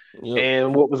in.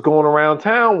 And what was going around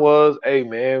town was, hey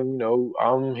man, you know,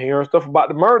 I'm hearing stuff about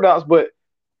the Murdochs, but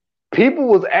people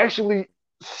was actually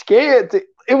scared to.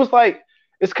 It was like,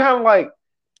 it's kind of like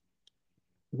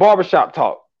barbershop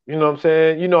talk. You know what I'm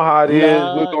saying? You know how it is.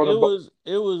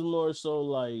 It was more so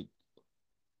like,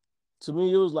 to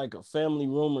me, it was like a family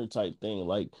rumor type thing.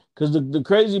 Like, because the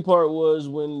crazy part was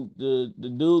when the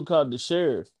dude called the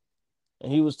sheriff.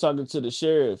 And he was talking to the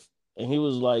sheriff, and he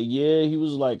was like,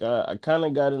 I kind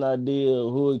of got an idea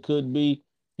of who it could be.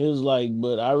 He was like,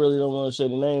 but I really don't want to say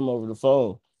the name over the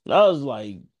phone. And I was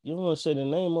like, you don't want to say the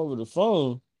name over the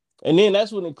phone? And then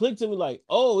that's when it clicked to me, like,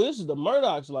 oh, this is the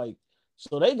Murdochs. Like,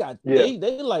 so they got, they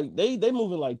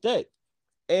moving like that.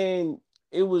 And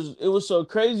it was so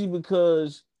crazy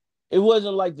because it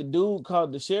wasn't like the dude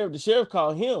called the sheriff. The sheriff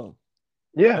called him.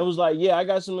 Yeah. It was like, I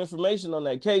got some information on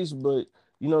that case, but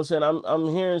you know what I'm saying? I'm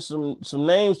hearing some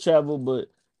names travel, but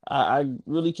I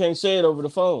really can't say it over the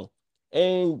phone.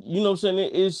 And you know what I'm saying?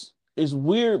 It's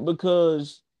weird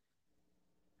because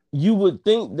you would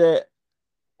think that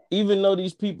even though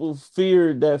these people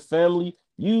fear that family,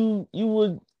 you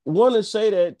would want to say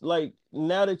that, like,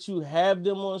 now that you have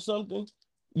them on something,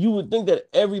 you would think that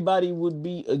everybody would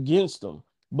be against them.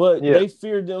 But they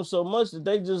feared them so much that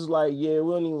they just like, we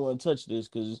don't even want to touch this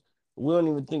because we don't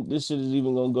even think this shit is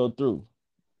even going to go through.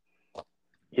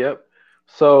 Yep.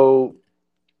 So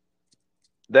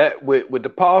that with the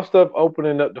Paul stuff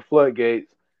opening up the floodgates,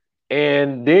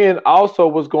 and then also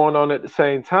what's going on at the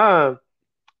same time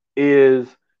is,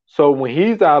 so when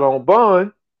he's out on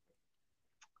bond,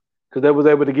 because they was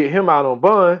able to get him out on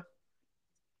bond,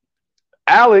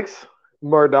 Alex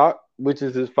Murdoch, which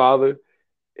is his father,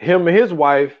 him and his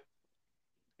wife,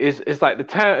 it's like the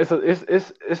town.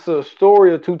 It's a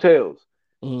story of two tales.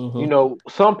 You know,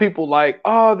 some people like,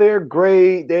 oh, they're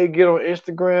great. They get on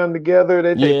Instagram together.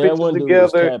 They take pictures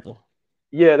together.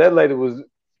 Yeah, that lady was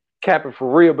capping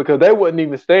for real because they wouldn't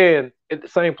even stand at the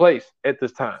same place at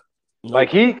this time. Nope. Like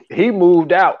he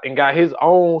moved out and got his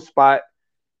own spot,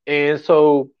 and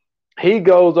so he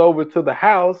goes over to the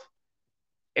house,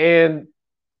 and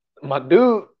my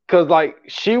dude, because like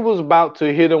she was about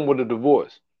to hit him with a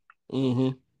divorce,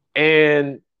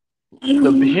 and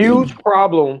the huge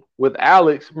problem with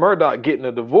Alex Murdoch getting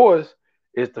a divorce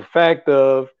is the fact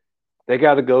of they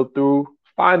got to go through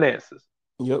finances.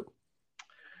 Yep.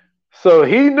 So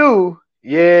he knew,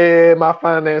 my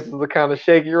finances are kind of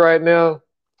shaky right now.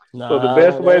 So the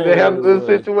best way to handle this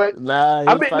situation,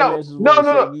 finances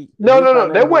weren't shaky.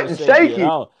 They wasn't shaky.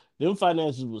 them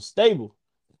finances was stable.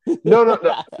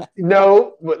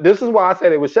 No. But this is why I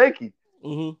said it was shaky.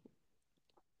 Mm-hmm.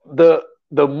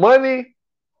 The money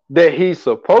that he's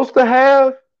supposed to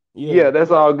have, yeah,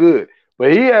 that's all good.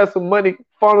 But he has some money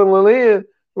funneling in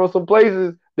from some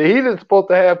places that he didn't supposed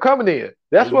to have coming in.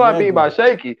 That's what I mean by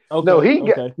shaky. Okay,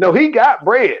 he got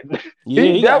bread. Yeah,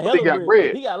 he got definitely hella got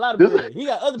bread. bread. He got a lot of This bread. He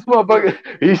got other people motherfucker,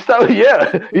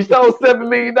 bread. he stole $7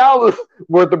 million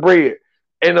worth of bread.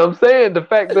 And I'm saying the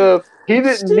fact of he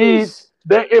didn't need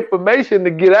that information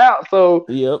to get out. So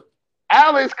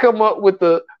Alex come up with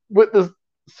the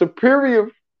superior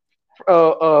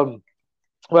plan.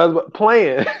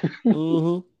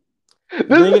 Mm-hmm.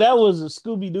 Nigga, that was a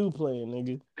Scooby-Doo plan,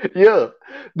 nigga. Yeah.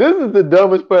 This is the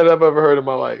dumbest plan I've ever heard in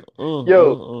my life.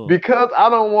 Because I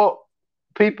don't want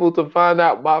people to find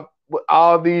out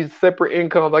all these separate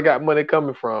incomes I got money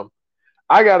coming from,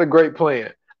 I got a great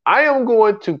plan. I am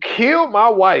going to kill my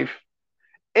wife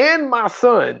and my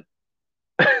son,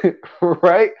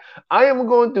 right? I am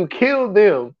going to kill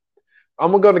them.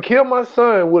 I'm going to kill my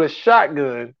son with a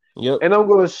shotgun, and I'm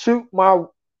going to shoot my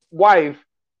wife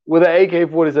with an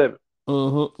AK-47.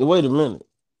 Mm-hmm. Wait a minute.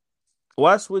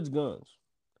 Why switch guns?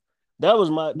 That was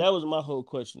my whole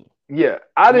question. Yeah,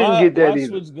 I didn't get that why either.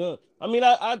 Switch gun? I mean,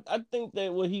 I think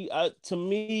that what to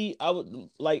me, I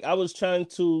was trying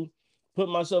to put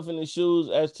myself in his shoes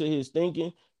as to his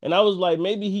thinking, and I was like,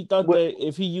 maybe he thought that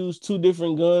if he used two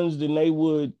different guns, then they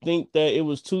would think that it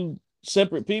was two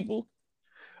separate people.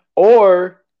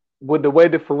 Or with the way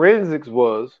the forensics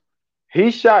was,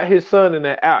 he shot his son in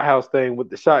that outhouse thing with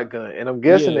the shotgun, and I'm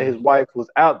guessing that his wife was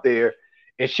out there,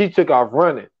 and she took off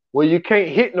running. Well, you can't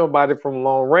hit nobody from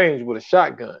long range with a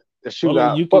shotgun to shoot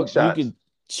out buckshots. You could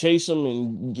chase them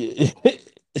and get.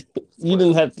 You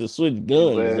didn't have to switch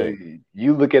guns. Though.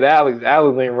 You look at Alex.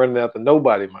 Alex ain't running after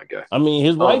nobody, my guy. I mean,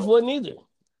 his wife wasn't either.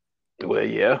 Well,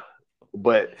 yeah.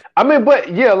 But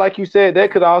yeah, like you said,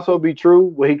 that could also be true.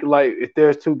 Where he could if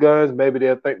there's two guns, maybe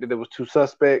they'll think that there was two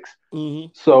suspects.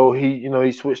 Mm-hmm. So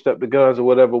he switched up the guns or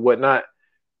whatnot.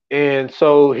 And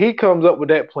so he comes up with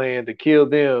that plan to kill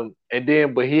them,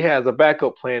 but he has a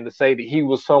backup plan to say that he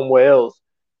was somewhere else,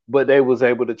 but they was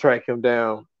able to track him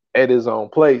down at his own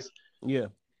place. Yeah.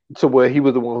 To where he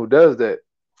was the one who does that.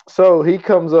 So he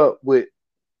comes up with,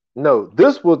 no,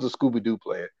 this was the Scooby-Doo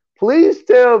plan. Please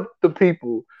tell the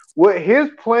people what his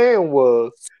plan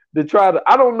was to try to,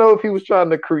 I don't know if he was trying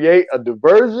to create a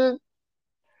diversion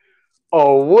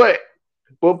or what,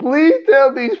 but please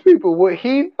tell these people what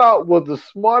he thought was the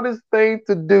smartest thing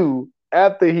to do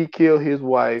after he killed his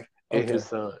wife and his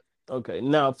son. Okay.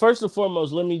 Now, first and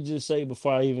foremost, let me just say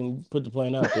before I even put the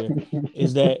plan out there,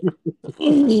 is that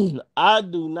I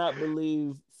do not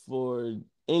believe for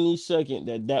any second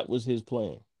that was his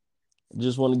plan.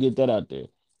 Just want to get that out there.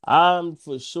 I'm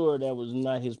for sure that was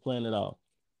not his plan at all.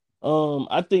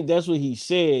 I think that's what he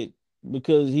said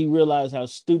because he realized how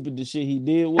stupid the shit he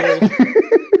did was.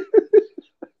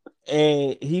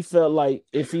 And he felt like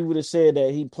if he would have said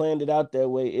that he planned it out that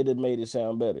way, it'd have made it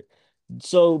sound better.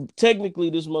 So technically,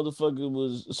 this motherfucker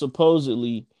was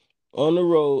supposedly on the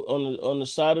road, on the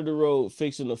side of the road,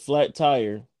 fixing a flat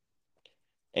tire,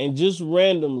 and just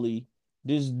randomly,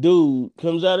 this dude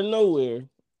comes out of nowhere.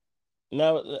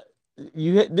 Now,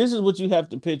 this is what you have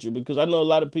to picture because I know a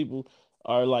lot of people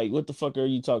are like, "What the fuck are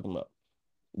you talking about?"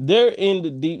 They're in the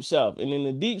deep south, and in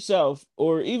the deep south,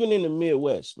 or even in the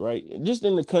Midwest, right? Just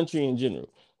in the country in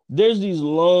general, there's these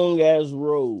long ass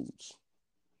roads.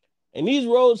 And these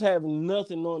roads have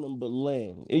nothing on them but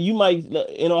land. You might,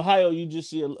 in Ohio, you just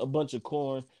see a bunch of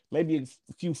corn, maybe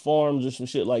a few farms or some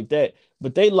shit like that.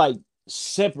 But they like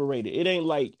separated. It ain't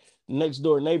like next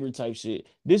door neighbor type shit.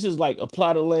 This is like a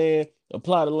plot of land, a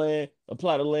plot of land, a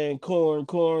plot of land, corn,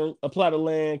 a plot of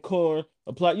land, corn,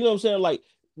 a plot. You know what I'm saying? Like,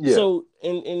 so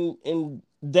in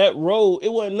that road,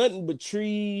 it wasn't nothing but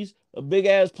trees, a big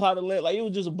ass plot of land. Like it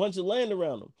was just a bunch of land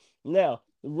around them. Now,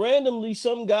 randomly,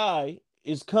 some guy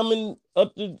is coming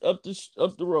up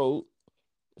the road,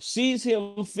 sees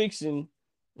him fixing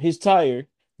his tire,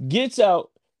 gets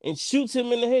out and shoots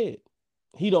him in the head.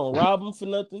 He don't rob him for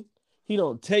nothing. He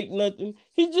don't take nothing.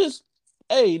 He just,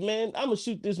 hey man, I'm gonna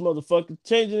shoot this motherfucker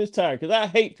changing his tire because I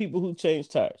hate people who change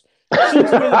tires. Shoots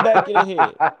him in the back of the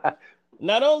head.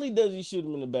 Not only does he shoot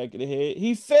him in the back of the head,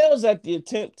 he fails at the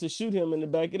attempt to shoot him in the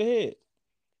back of the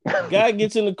head. Guy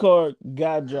gets in the car,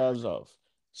 guy drives off.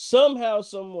 Somehow,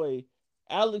 some way,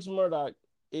 Alex Murdaugh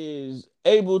is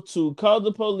able to call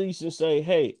the police and say,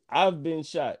 hey, I've been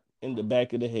shot in the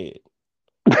back of the head.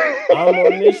 I'm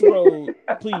on this road.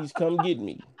 Please come get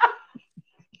me.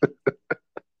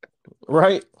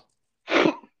 Right?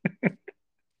 I'm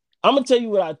going to tell you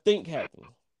what I think happened.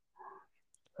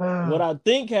 What I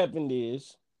think happened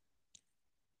is,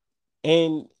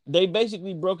 and they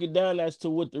basically broke it down as to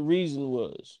what the reason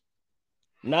was.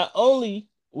 Not only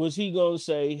was he going to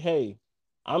say, hey,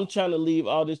 I'm trying to leave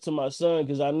all this to my son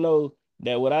because I know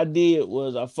that what I did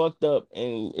was I fucked up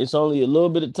and it's only a little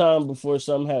bit of time before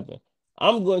something happened.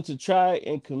 I'm going to try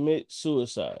and commit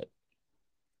suicide.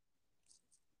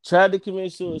 Tried to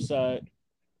commit suicide.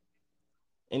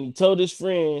 And he told his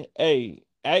friend, hey,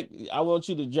 I want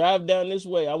you to drive down this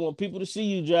way. I want people to see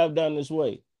you drive down this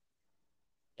way.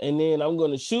 And then I'm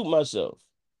going to shoot myself.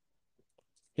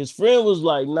 His friend was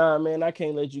like, nah, man, I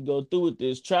can't let you go through with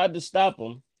this. Tried to stop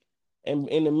him. And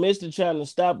in the midst of trying to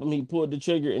stop him, he pulled the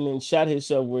trigger and then shot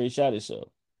himself where he shot himself.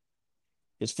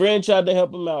 His friend tried to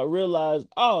help him out, realized,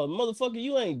 oh, motherfucker,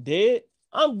 you ain't dead.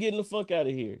 I'm getting the fuck out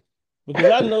of here.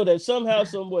 Because I know that somehow,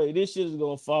 some way, this shit is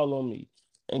going to fall on me.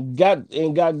 And got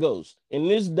ghost. And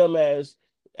this dumbass,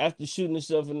 after shooting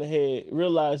himself in the head,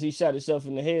 realized he shot himself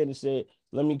in the head and said,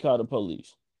 let me call the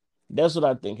police. That's what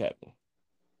I think happened.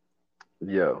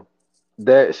 Yo,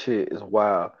 that shit is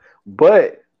wild.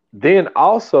 But then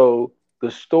also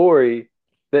the story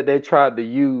that they tried to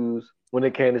use when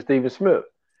it came to Stephen Smith.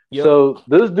 Yep. So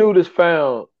this dude is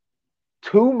found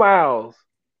 2 miles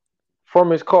from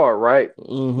his car, right?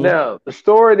 Mm-hmm. Now, the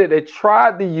story that they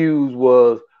tried to use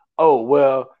was, oh,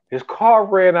 well, his car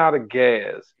ran out of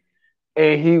gas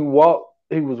and he was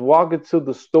walking to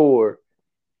the store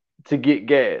to get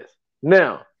gas.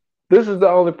 Now, this is the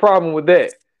only problem with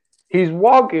that. He's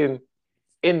walking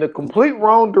in the complete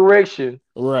wrong direction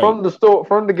from the store,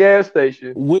 from the gas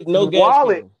station. With no gas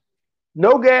can.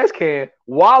 No gas can.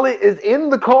 Wallet is in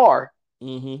the car.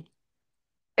 Mm-hmm.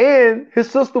 And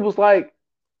his sister was like,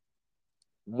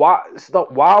 why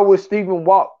would Steven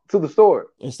walk to the store?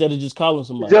 Instead of just calling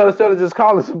somebody. Instead of just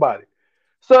calling somebody.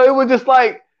 So it was just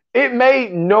like, it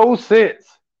made no sense.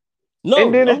 No,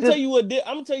 I'm gonna tell you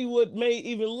what made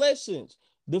even less sense.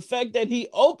 The fact that he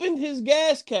opened his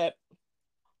gas cap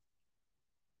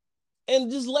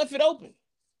and just left it open.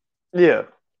 Yeah.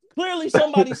 Clearly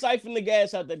somebody siphoned the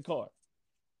gas out that car.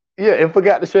 Yeah, and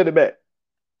forgot to shut it back.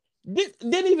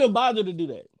 Didn't even bother to do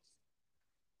that.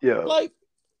 Yeah. Like,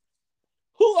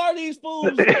 who are these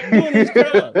fools doing these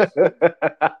crimes?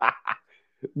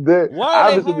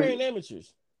 Why are they hiring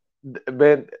amateurs?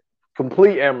 Man,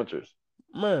 complete amateurs.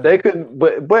 Man. They couldn't,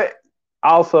 but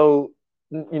also,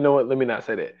 you know what? Let me not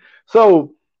say that.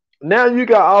 So now you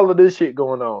got all of this shit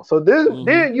going on. So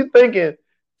then you thinking,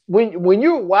 when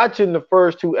you're watching the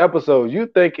first 2 episodes, you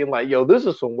thinking like, yo, this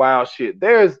is some wild shit.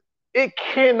 It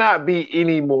cannot be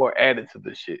any more added to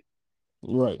this shit.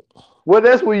 Right. Well,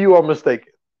 that's where you are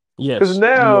mistaken. Yes. Because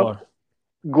now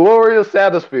Gloria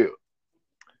Satterfield.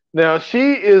 Now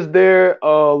she is their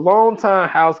longtime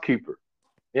housekeeper.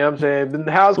 You know what I'm saying? Been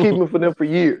housekeeping for them for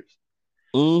years.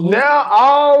 Mm-hmm. Now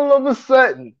all of a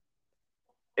sudden,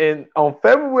 on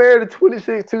February the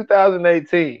 26th,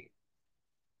 2018,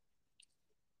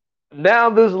 now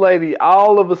this lady,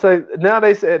 all of a sudden, now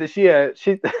they said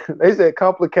that they said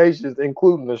complications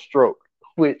including a stroke,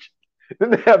 which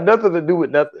didn't have nothing to do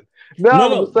with nothing. Now,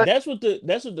 no, that's what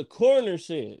the coroner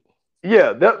said.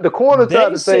 Yeah, the coroner tried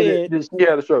to say that she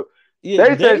had a stroke.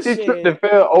 Yeah, they said she tripped and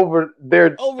fell over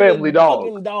their family dogs.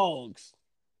 Fucking dogs.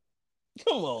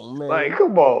 Come on, man. Like,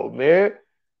 come on, man.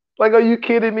 Like, are you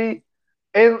kidding me?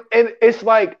 And it's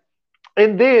like,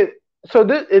 and then so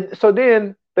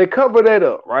then they cover that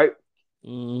up, right?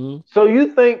 Mm-hmm. So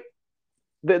you think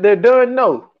that they're done?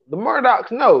 No, the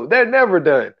Murdochs, no, they're never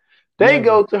done. They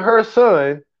go to her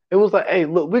son and was like, "Hey,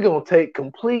 look, we're gonna take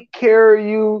complete care of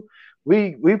you.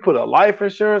 We put a life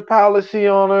insurance policy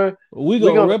on her. We're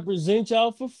gonna represent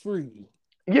y'all for free."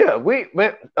 Yeah, no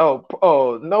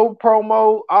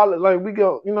promo. We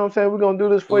go, you know what I'm saying? We're gonna do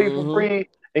this for you for free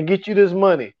and get you this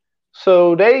money.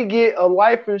 So they get a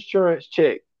life insurance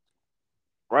check.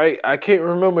 Right? I can't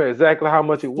remember exactly how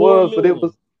much it was, but it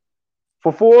was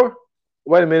for 4.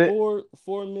 Wait a minute.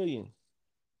 4 million.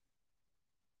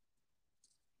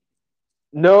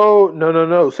 No.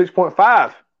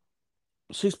 6.5.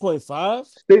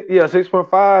 6.5? Yeah,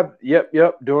 6.5. Yep.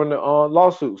 During the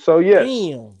lawsuit. So yes.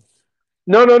 Damn.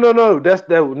 No. That's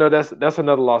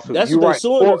another lawsuit. That's You're what right. they're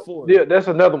suing her for. Yeah, that's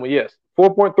another one. Yes,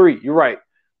 4.3. You're right.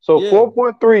 So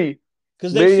 $4.3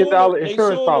 million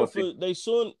insurance policy. They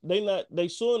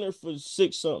suing her for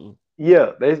 6 something.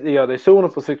 Yeah, they suing her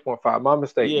for 6.5. My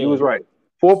mistake. Yeah. You was right.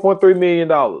 $4.3 million.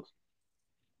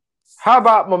 How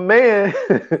about my man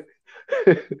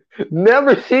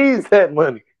never sees that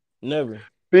money? Never.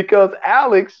 Because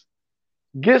Alex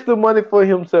gets the money for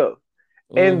himself.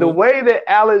 And the way that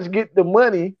Alex get the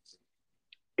money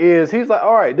is he's like,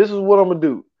 all right, this is what I'm going to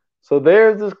do. So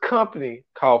there's this company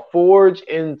called Forge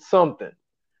and something.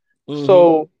 Mm-hmm.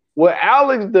 So what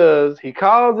Alex does, he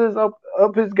calls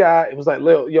up his guy. It was like,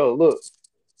 yo, look,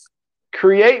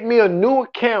 create me a new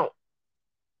account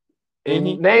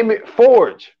and name it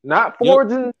Forge, not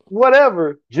Forge and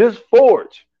whatever, just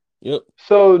Forge. Yep.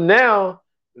 So now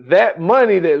that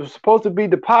money that was supposed to be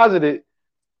deposited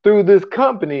through this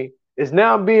company is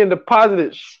now being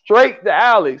deposited straight to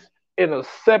Alex in a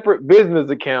separate business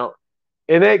account,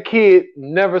 and that kid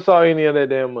never saw any of that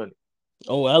damn money.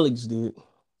 Oh, Alex did.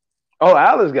 Oh,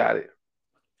 Alex got it.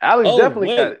 Alex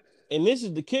definitely got it. And this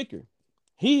is the kicker.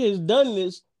 He has done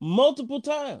this multiple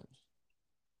times.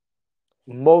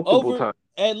 Multiple times.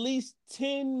 At least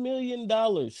 $10 million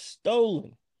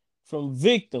stolen from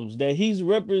victims that he's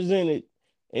represented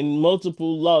in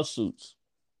multiple lawsuits.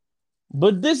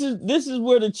 But this is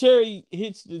where the cherry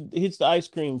hits the ice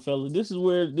cream, fella. This is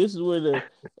where the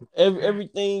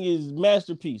everything is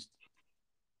masterpiece.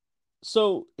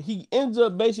 So he ends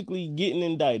up basically getting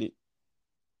indicted.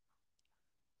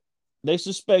 They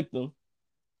suspect him.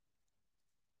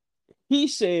 He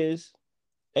says,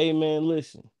 "Hey man,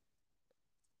 listen.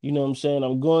 You know what I'm saying?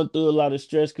 I'm going through a lot of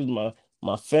stress because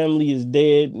my family is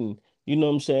dead, and you know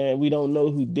what I'm saying? We don't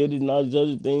know who did it and all these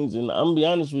other things. And I'm gonna be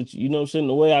honest with you, you know what I'm saying?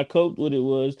 The way I coped with it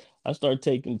was I started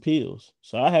taking pills.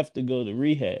 So I have to go to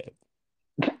rehab.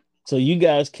 So you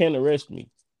guys can't arrest me."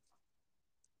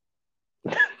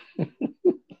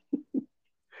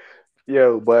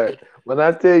 Yo, but when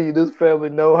I tell you this family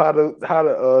know how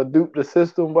to dupe the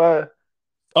system, by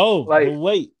but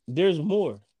wait, there's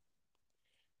more.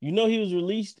 You know he was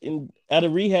released out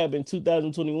of rehab in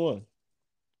 2021.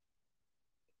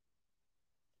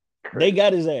 Crazy. They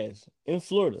got his ass in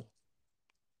Florida.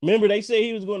 Remember, they say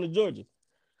he was going to Georgia.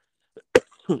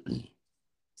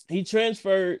 He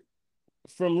transferred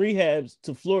from rehabs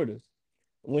to Florida.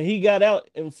 When he got out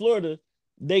in Florida,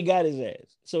 they got his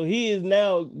ass. So he is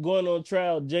now going on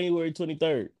trial January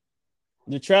 23rd.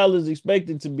 The trial is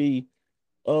expected to be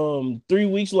 3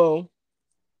 weeks long.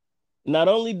 Not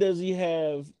only does he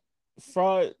have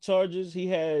fraud charges, he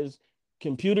has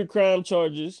computer crime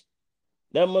charges.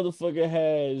 That motherfucker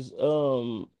has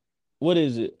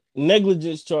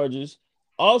negligence charges.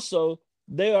 Also,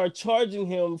 they are charging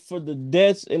him for the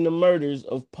deaths and the murders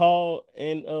of Paul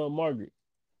and Margaret.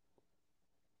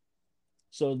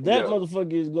 So that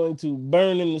motherfucker is going to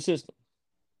burn in the system.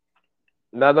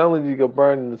 Not only do you go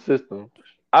burn in the system,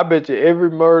 I bet you every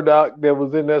Murdoch that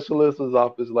was in that solicitor's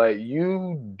office, like,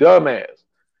 you dumbass.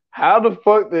 How the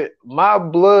fuck did my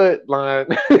bloodline,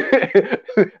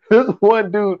 this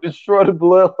one dude destroy the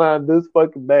bloodline this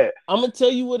fucking bad? I'm going to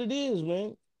tell you what it is,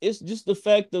 man. It's just the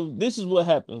fact of this is what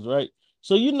happens, right?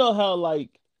 So you know how, like,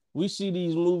 we see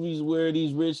these movies where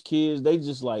these rich kids, they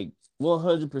just, like,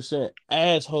 100%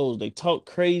 assholes. They talk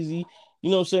crazy. You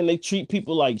know what I'm saying? They treat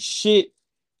people like shit.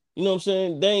 You know what I'm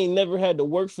saying? They ain't never had to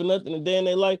work for nothing a day in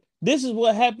their life. This is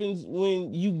what happens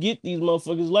when you get these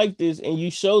motherfuckers like this and you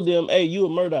show them, hey, you a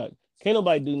Murdoch. Can't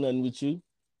nobody do nothing with you.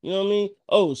 You know what I mean?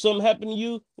 Oh, something happened to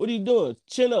you? What are you doing?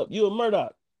 Chin up. You a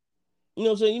Murdoch. You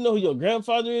know what I'm saying? You know who your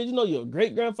grandfather is? You know your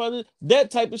great-grandfather is? That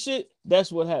type of shit,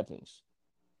 that's what happens.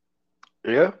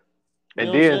 Yeah.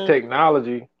 And then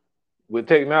technology, with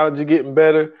technology getting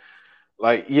better,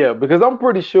 like, yeah, because I'm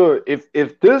pretty sure if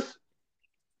this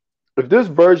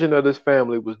version of this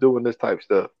family was doing this type of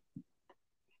stuff,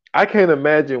 I can't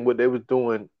imagine what they was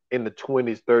doing in the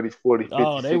 20s, 30s, 40s, 50s,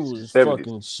 oh, they 60s, was 70s.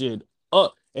 Fucking shit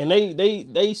up. And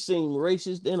they seem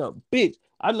racist in a bitch.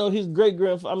 I know his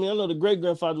great-grandfather, I know the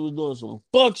great-grandfather was doing some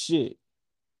fuck shit.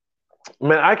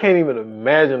 Man, I can't even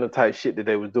imagine the type shit that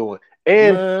they was doing.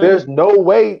 And there's no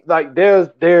way, like,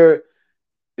 there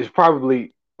is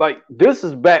probably, like, this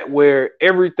is back where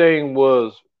everything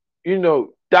was, you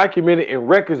know, documented in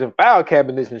records and file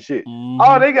cabinets and shit. Mm-hmm.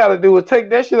 All they got to do is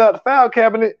take that shit out the file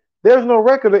cabinet. There's no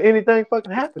record of anything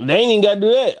fucking happening. They ain't even got to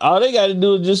do that. All they got to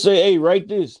do is just say, hey, write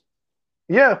this.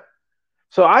 Yeah.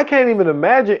 So I can't even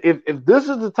imagine if this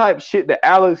is the type of shit that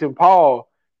Alex and Paul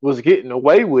was getting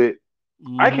away with.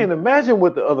 Mm-hmm. I can't imagine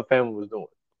what the other family was doing.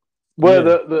 Well,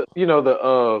 not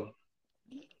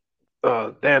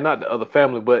the other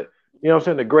family, but you know what I'm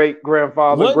saying, the great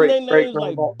grandfather, great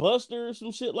like Buster or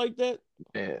some shit like that.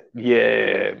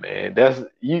 Yeah, man. That's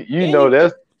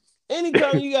that's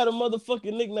anytime you got a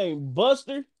motherfucking nickname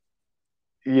Buster.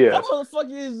 Yeah, that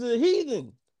motherfucker is a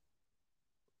heathen.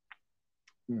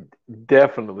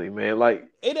 Definitely, man. Like,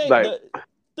 it ain't like,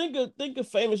 think of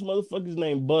famous motherfuckers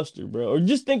named Buster, bro, or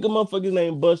just think of motherfuckers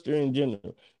named Buster in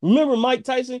general. Remember Mike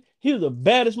Tyson? He was the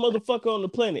baddest motherfucker on the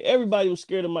planet. Everybody was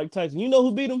scared of Mike Tyson. You know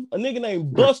who beat him? A nigga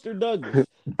named Buster Douglas.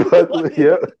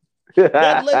 Yeah.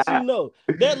 That lets you know.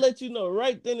 That lets you know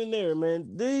right then and there, man.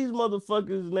 These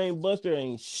motherfuckers named Buster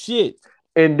ain't shit.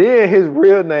 And then his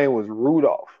real name was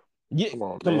Rudolph. Yeah, come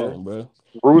on, bro.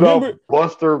 Rudolph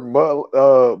Buster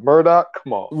Murdoch.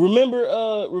 Come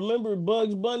on. Remember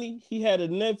Bugs Bunny? He had a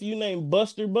nephew named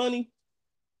Buster Bunny.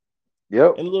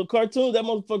 Yep. In the little cartoon, that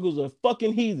motherfucker was a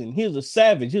fucking heathen. He was a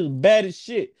savage. He was bad as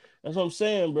shit. That's what I'm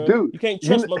saying, bro. Dude, you can't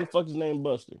trust motherfuckers named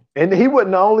Buster. And he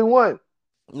wasn't the only one.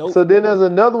 Nope. So then there's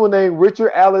another one named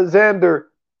Richard Alexander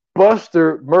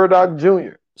Buster Murdoch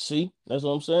Jr. See, that's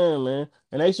what I'm saying, man.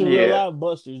 And they some real live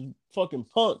busters, fucking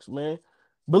punks, man.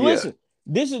 But listen,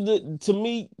 this is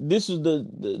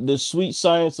the sweet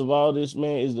science of all this,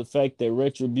 man, is the fact that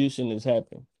retribution is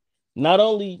happening. Not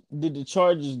only did the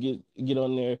charges get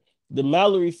on there, the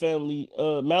Mallory's family,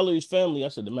 Mallory's family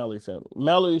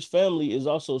is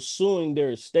also suing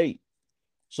their estate.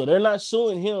 So they're not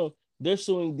suing him, they're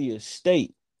suing the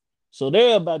estate. So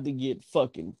they're about to get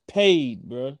fucking paid,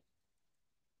 bro.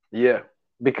 Yeah,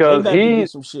 because they about to get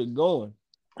some shit going.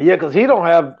 Yeah, because he don't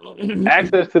have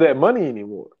access to that money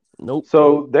anymore. Nope.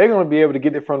 So they're going to be able to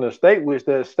get it from the estate, which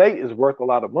the estate is worth a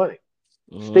lot of money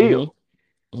still.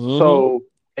 So,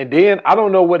 and then I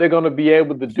don't know what they're going to be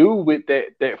able to do with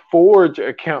that Forge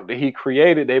account that he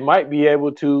created. They might be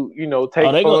able to,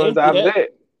 take funds out of that.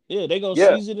 Yeah, they're going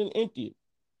to seize it and empty it.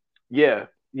 Yeah.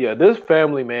 Yeah. This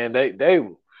family, man, they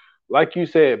like you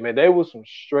said, man, they were some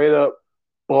straight up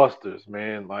busters,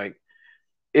 man. Like,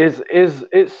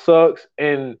 it sucks.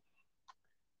 And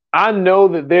I know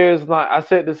that there's not, I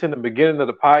said this in the beginning of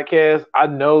the podcast, I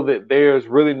know that there's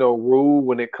really no rule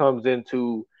when it comes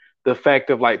into the fact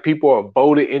of like people are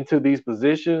voted into these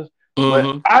positions,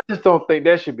 but I just don't think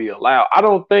that should be allowed. I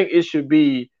don't think it should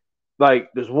be like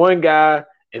there's one guy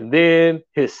and then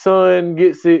his son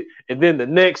gets it and then the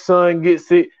next son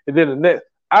gets it and then the next.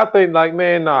 I think like,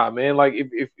 man, nah, man, like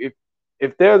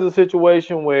if there's a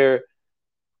situation where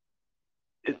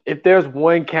if there's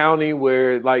one county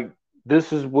where like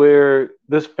this is where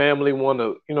this family want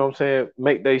to,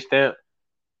 make their stamp,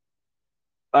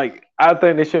 like I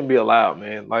think they shouldn't be allowed,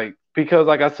 man. Like, because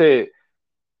like I said,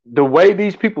 the way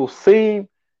these people seem,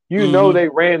 they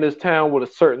ran this town with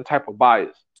a certain type of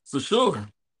bias. For sure.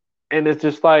 And it's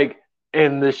just like,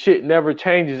 and the shit never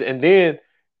changes. And then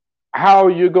how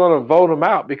are you gonna vote them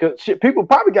out? Because shit, people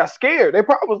probably got scared. They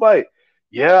probably was like,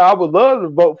 yeah, I would love to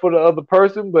vote for the other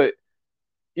person, but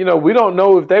we don't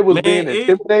know if they was being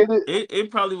intimidated.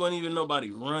 It probably wasn't even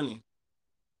nobody running.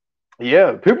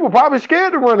 Yeah, people were probably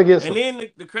scared to run against them. And then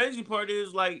the crazy part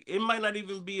is, like, it might not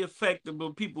even be effective,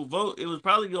 but people vote. It was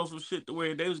probably on some shit to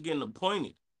where they was getting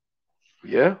appointed.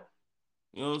 Yeah.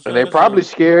 You know what I'm saying? And they probably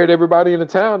scared everybody in the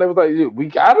town. They was like, we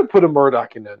got to put a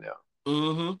Murdoch in there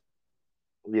now.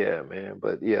 Yeah, man.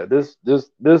 But yeah, this,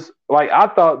 like, I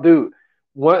thought, dude,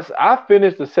 once I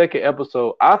finished the second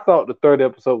episode, I thought the third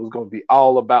episode was going to be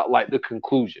all about like the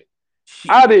conclusion.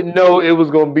 I didn't know it was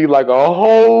going to be like a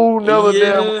whole nother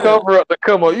damn cover up to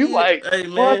come on. You like, hey,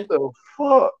 what the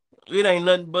fuck? It ain't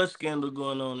nothing but scandal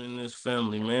going on in this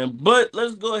family, man. But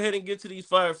let's go ahead and get to these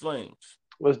fire flames.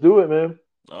 Let's do it, man.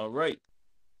 All right.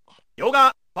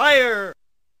 Yoga fire.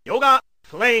 Yoga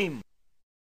flame.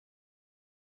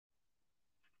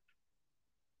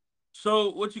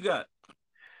 So what you got?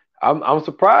 I'm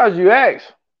surprised you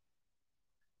asked.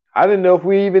 I didn't know if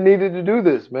we even needed to do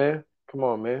this, man. Come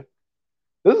on, man.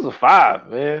 This is a 5,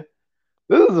 man.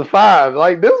 This is a 5.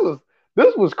 Like this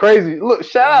was crazy. Look,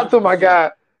 shout out to my guy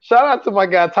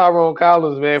Tyrone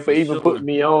Collins, man, for even putting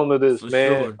me on to this,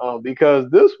 man.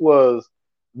 Because this was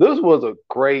a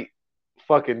great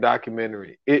fucking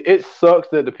documentary. It sucks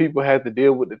that the people had to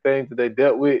deal with the things that they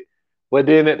dealt with, but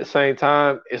then at the same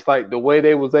time, it's like the way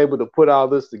they was able to put all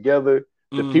this together.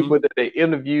 The people that they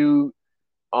interviewed,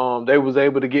 they was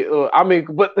able to get.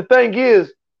 But the thing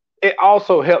is, it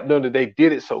also helped them that they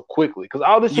did it so quickly because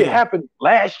all this shit happened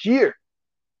last year.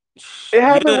 It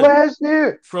happened last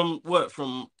year. From what?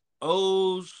 From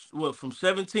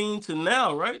 17 to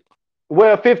now, right?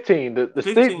 Well, 15. The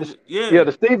 15,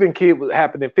 the Stephen kid was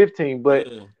happened in 15, but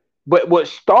what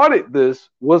started this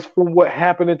was from what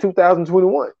happened in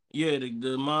 2021. Yeah,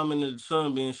 the mom and the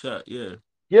son being shot. Yeah.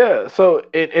 Yeah, so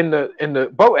in the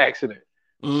boat accident.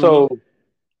 So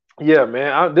yeah,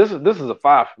 man, this is a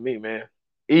 5 for me, man.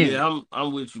 Easy. Yeah,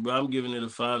 I'm with you, bro. I'm giving it a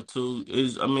 5 too.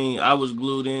 I was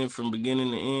glued in from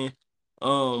beginning to end.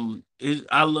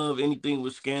 I love anything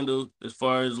with scandal as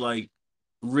far as like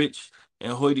rich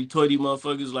and hoity-toity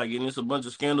motherfuckers, like, and it's a bunch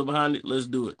of scandal behind it. Let's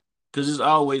do it. Cause it's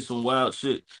always some wild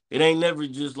shit. It ain't never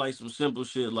just like some simple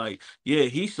shit like, yeah,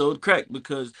 he sold crack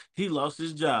because he lost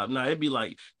his job. Nah, it'd be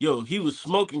like, yo, he was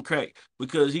smoking crack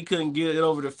because he couldn't get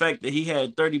over the fact that he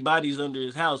had 30 bodies under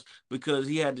his house because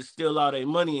he had to steal all their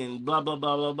money and blah blah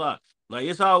blah blah blah. Like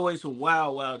it's always some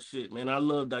wild, wild shit, man. I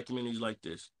love documentaries like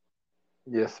this.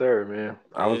 Yes, sir, man.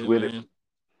 I was Yeah, with it. man.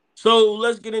 So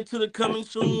let's get into the coming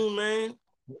soon, man.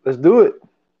 Let's do it.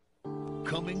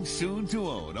 Coming soon to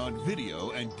own on video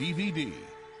and DVD.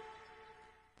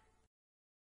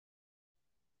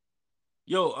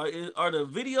 Yo, are the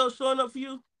videos showing up for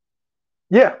you?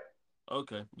 Yeah.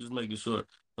 Okay, just making sure.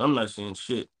 I'm not seeing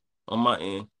shit on my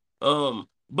end.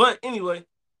 But anyway,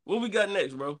 what we got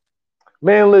next, bro?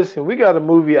 Man, listen, we got a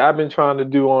movie I've been trying to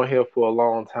do on here for a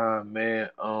long time, man.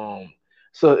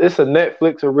 So it's a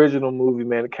Netflix original movie,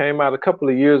 man. It came out a couple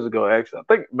of years ago, actually. I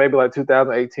think maybe like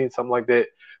 2018, something like that.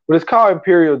 But it's called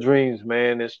Imperial Dreams,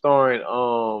 man. It's starring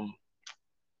oh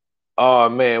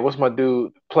man, what's my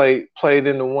dude played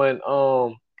in the one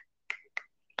oh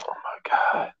my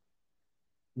god,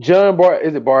 is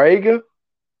it Boyega?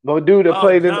 The dude that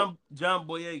played John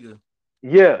Boyega.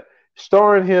 Yeah,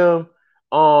 starring him.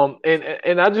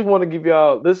 And I just want to give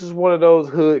y'all, this is one of those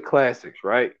hood classics,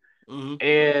 right? Mm-hmm.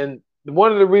 And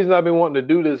one of the reasons I've been wanting to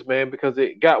do this, man, because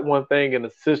it got one thing in the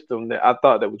system that I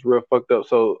thought that was real fucked up.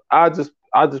 So I just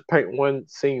paint one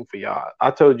scene for y'all.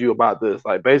 I told you about this.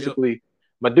 Like basically,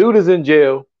 my dude is in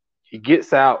jail. He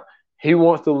gets out. He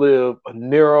wants to live a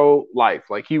narrow life.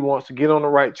 Like he wants to get on the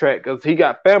right track because he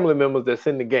got family members that's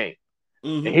in the game.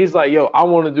 Mm-hmm. And he's like, yo, I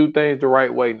want to do things the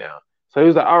right way now. So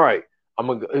he's like, all right,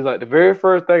 he's like, the very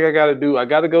first thing I got to do, I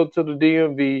got to go to the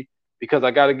DMV because I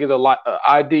got to get a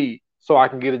ID so I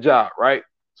can get a job, right?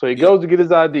 So he goes to get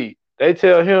his ID. They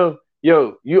tell him,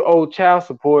 yo, you owe child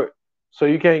support, so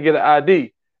you can't get an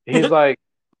ID. And he's like,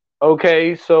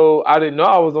 okay, so I didn't know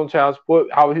I was on child support.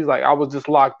 He's like, I was just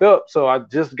locked up, so I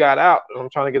just got out and I'm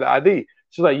trying to get an ID.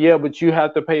 She's like, yeah, but you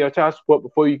have to pay your child support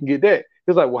before you can get that.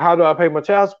 He's like, well, how do I pay my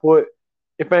child support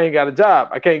if I ain't got a job?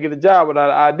 I can't get a job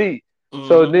without an ID.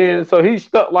 Mm-hmm. So he's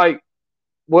stuck like,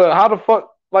 well, how the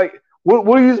fuck, like, what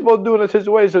are you supposed to do in a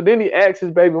situation? So then he asks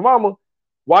his baby mama,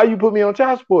 why you put me on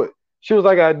child support? She was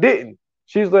like, I didn't.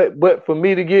 She's like, but for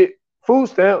me to get food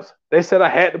stamps, they said I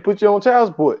had to put you on child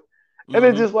support. Mm-hmm. And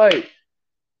it's just like,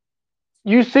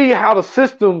 you see how the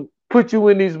system put you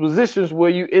in these positions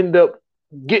where you end up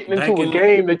getting into a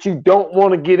game that you don't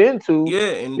want to get into.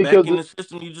 Yeah, and back in the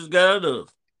system you just got out of.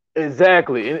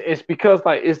 Exactly. And it's because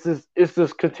like it's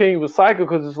this continuous cycle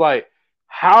because it's like,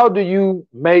 how do you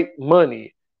make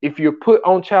money if you're put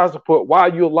on child support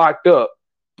while you're locked up?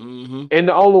 Mm-hmm. And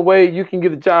the only way you can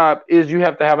get a job is you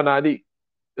have to have an ID.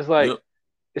 It's like,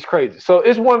 It's crazy. So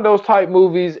it's one of those type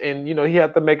movies, and you know, he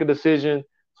had to make a decision.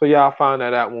 So y'all find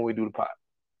that out when we do the pod.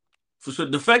 For sure.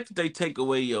 The fact that they take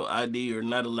away your ID or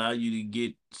not allow you to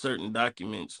get certain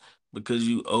documents because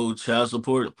you owe child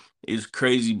support is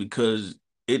crazy because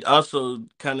it also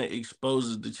kind of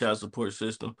exposes the child support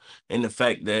system and the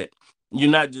fact that you're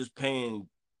not just paying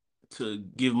to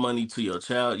give money to your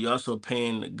child, you're also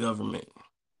paying the government.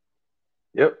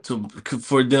 Yep.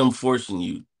 For them forcing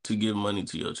you to give money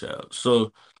to your child.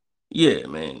 So yeah,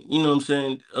 man. You know what I'm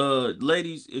saying?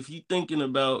 Ladies, if you thinking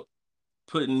about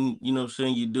putting, you know what I'm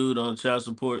saying, your dude on child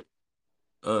support,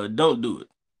 don't do it.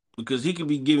 Because he could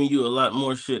be giving you a lot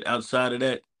more shit outside of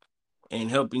that and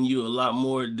helping you a lot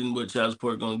more than what child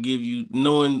support gonna give you.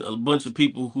 Knowing a bunch of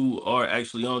people who are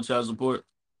actually on child support,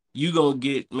 you gonna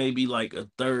get maybe like a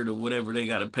third of whatever they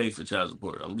gotta pay for child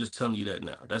support. I'm just telling you that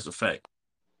now. That's a fact.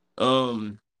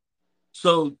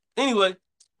 So anyway,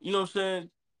 you know what I'm saying?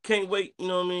 Can't wait, you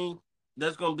know what I mean?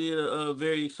 That's gonna be a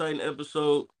very exciting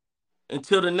episode.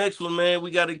 Until the next one, man,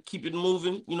 we gotta keep it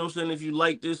moving. You know what I'm saying? If you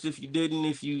like this, if you didn't,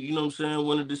 if you know what I'm saying,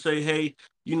 wanted to say, hey,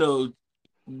 you know,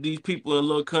 these people in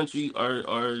Lowcountry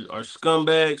are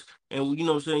scumbags, and you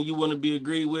know what I'm saying, you want to be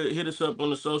agreed with, hit us up on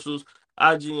the socials,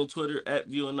 IG and Twitter at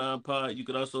VO9Pod. You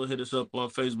could also hit us up on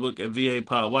Facebook at VA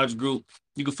Pod Watch Group.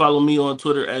 You can follow me on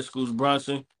Twitter at Schools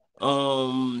Bronson.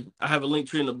 I have a link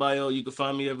tree in the bio. You can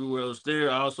find me everywhere else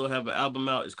there. I also have an album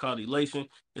out. It's called Elation.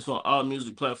 It's on all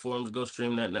music platforms. Go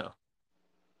stream that now.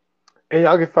 And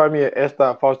y'all can find me at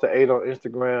s.foster8 on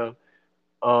Instagram.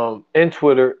 And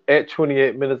Twitter at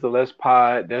 28 minutes or less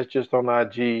pod. That's just on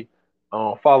IG.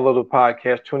 Follow the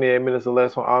podcast 28 minutes or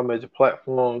less on all major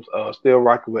platforms. Still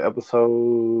rocking with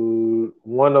episode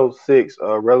 106,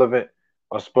 relevant.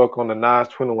 I spoke on the Nas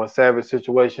 21 Savage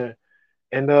situation.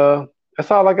 And that's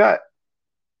all I got.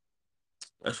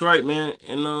 That's right, man.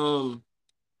 And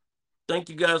thank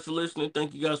you guys for listening.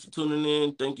 Thank you guys for tuning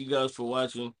in. Thank you guys for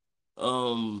watching.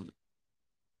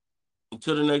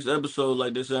 Until the next episode,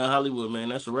 like they say in Hollywood, man.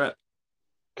 That's a wrap.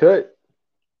 Cut.